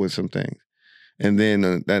keeping up with some things. And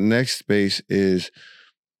then that next space is,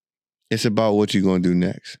 it's about what you're going to do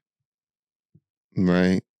next,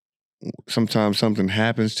 right? Sometimes something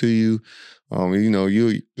happens to you.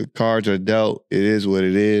 The cards are dealt. It is what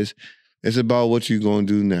it is. It's about what you're going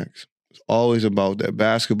to do next. It's always about that.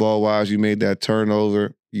 Basketball-wise, you made that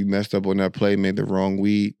turnover. You messed up on that play, made the wrong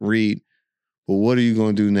read. But what are you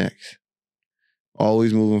going to do next?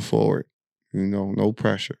 Always moving forward. No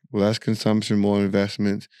pressure. Less consumption, more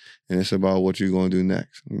investments. And it's about what you're going to do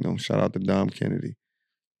next. Shout out to Dom Kennedy.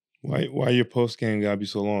 Why your post game got to be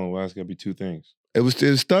so long? Why it's got to be 2 things? It was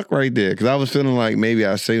stuck right there because I was feeling like maybe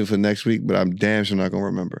I'll save it for next week, but I'm damn sure not going to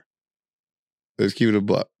remember. Let's keep it a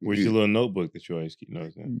buck. Where's your little notebook that you always keep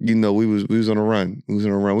notes in? We was on a run.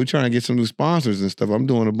 We're trying to get some new sponsors and stuff. I'm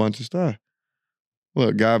doing a bunch of stuff.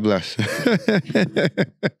 Look, God bless.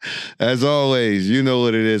 As always, you know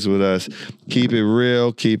what it is with us. Keep it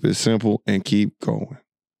real, keep it simple, and keep going.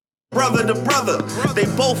 Brother to brother, they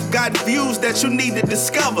both got views that you need to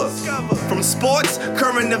discover. From sports,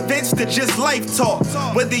 current events to just life talk.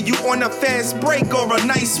 Whether you on a fast break or a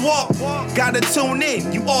nice walk, gotta tune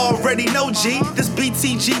in, you already know G. This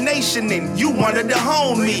BTG Nation and you one of the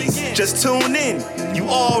homies. Just tune in, you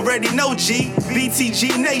already know G.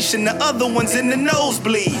 BTG Nation, the other ones in the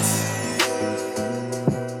nosebleeds.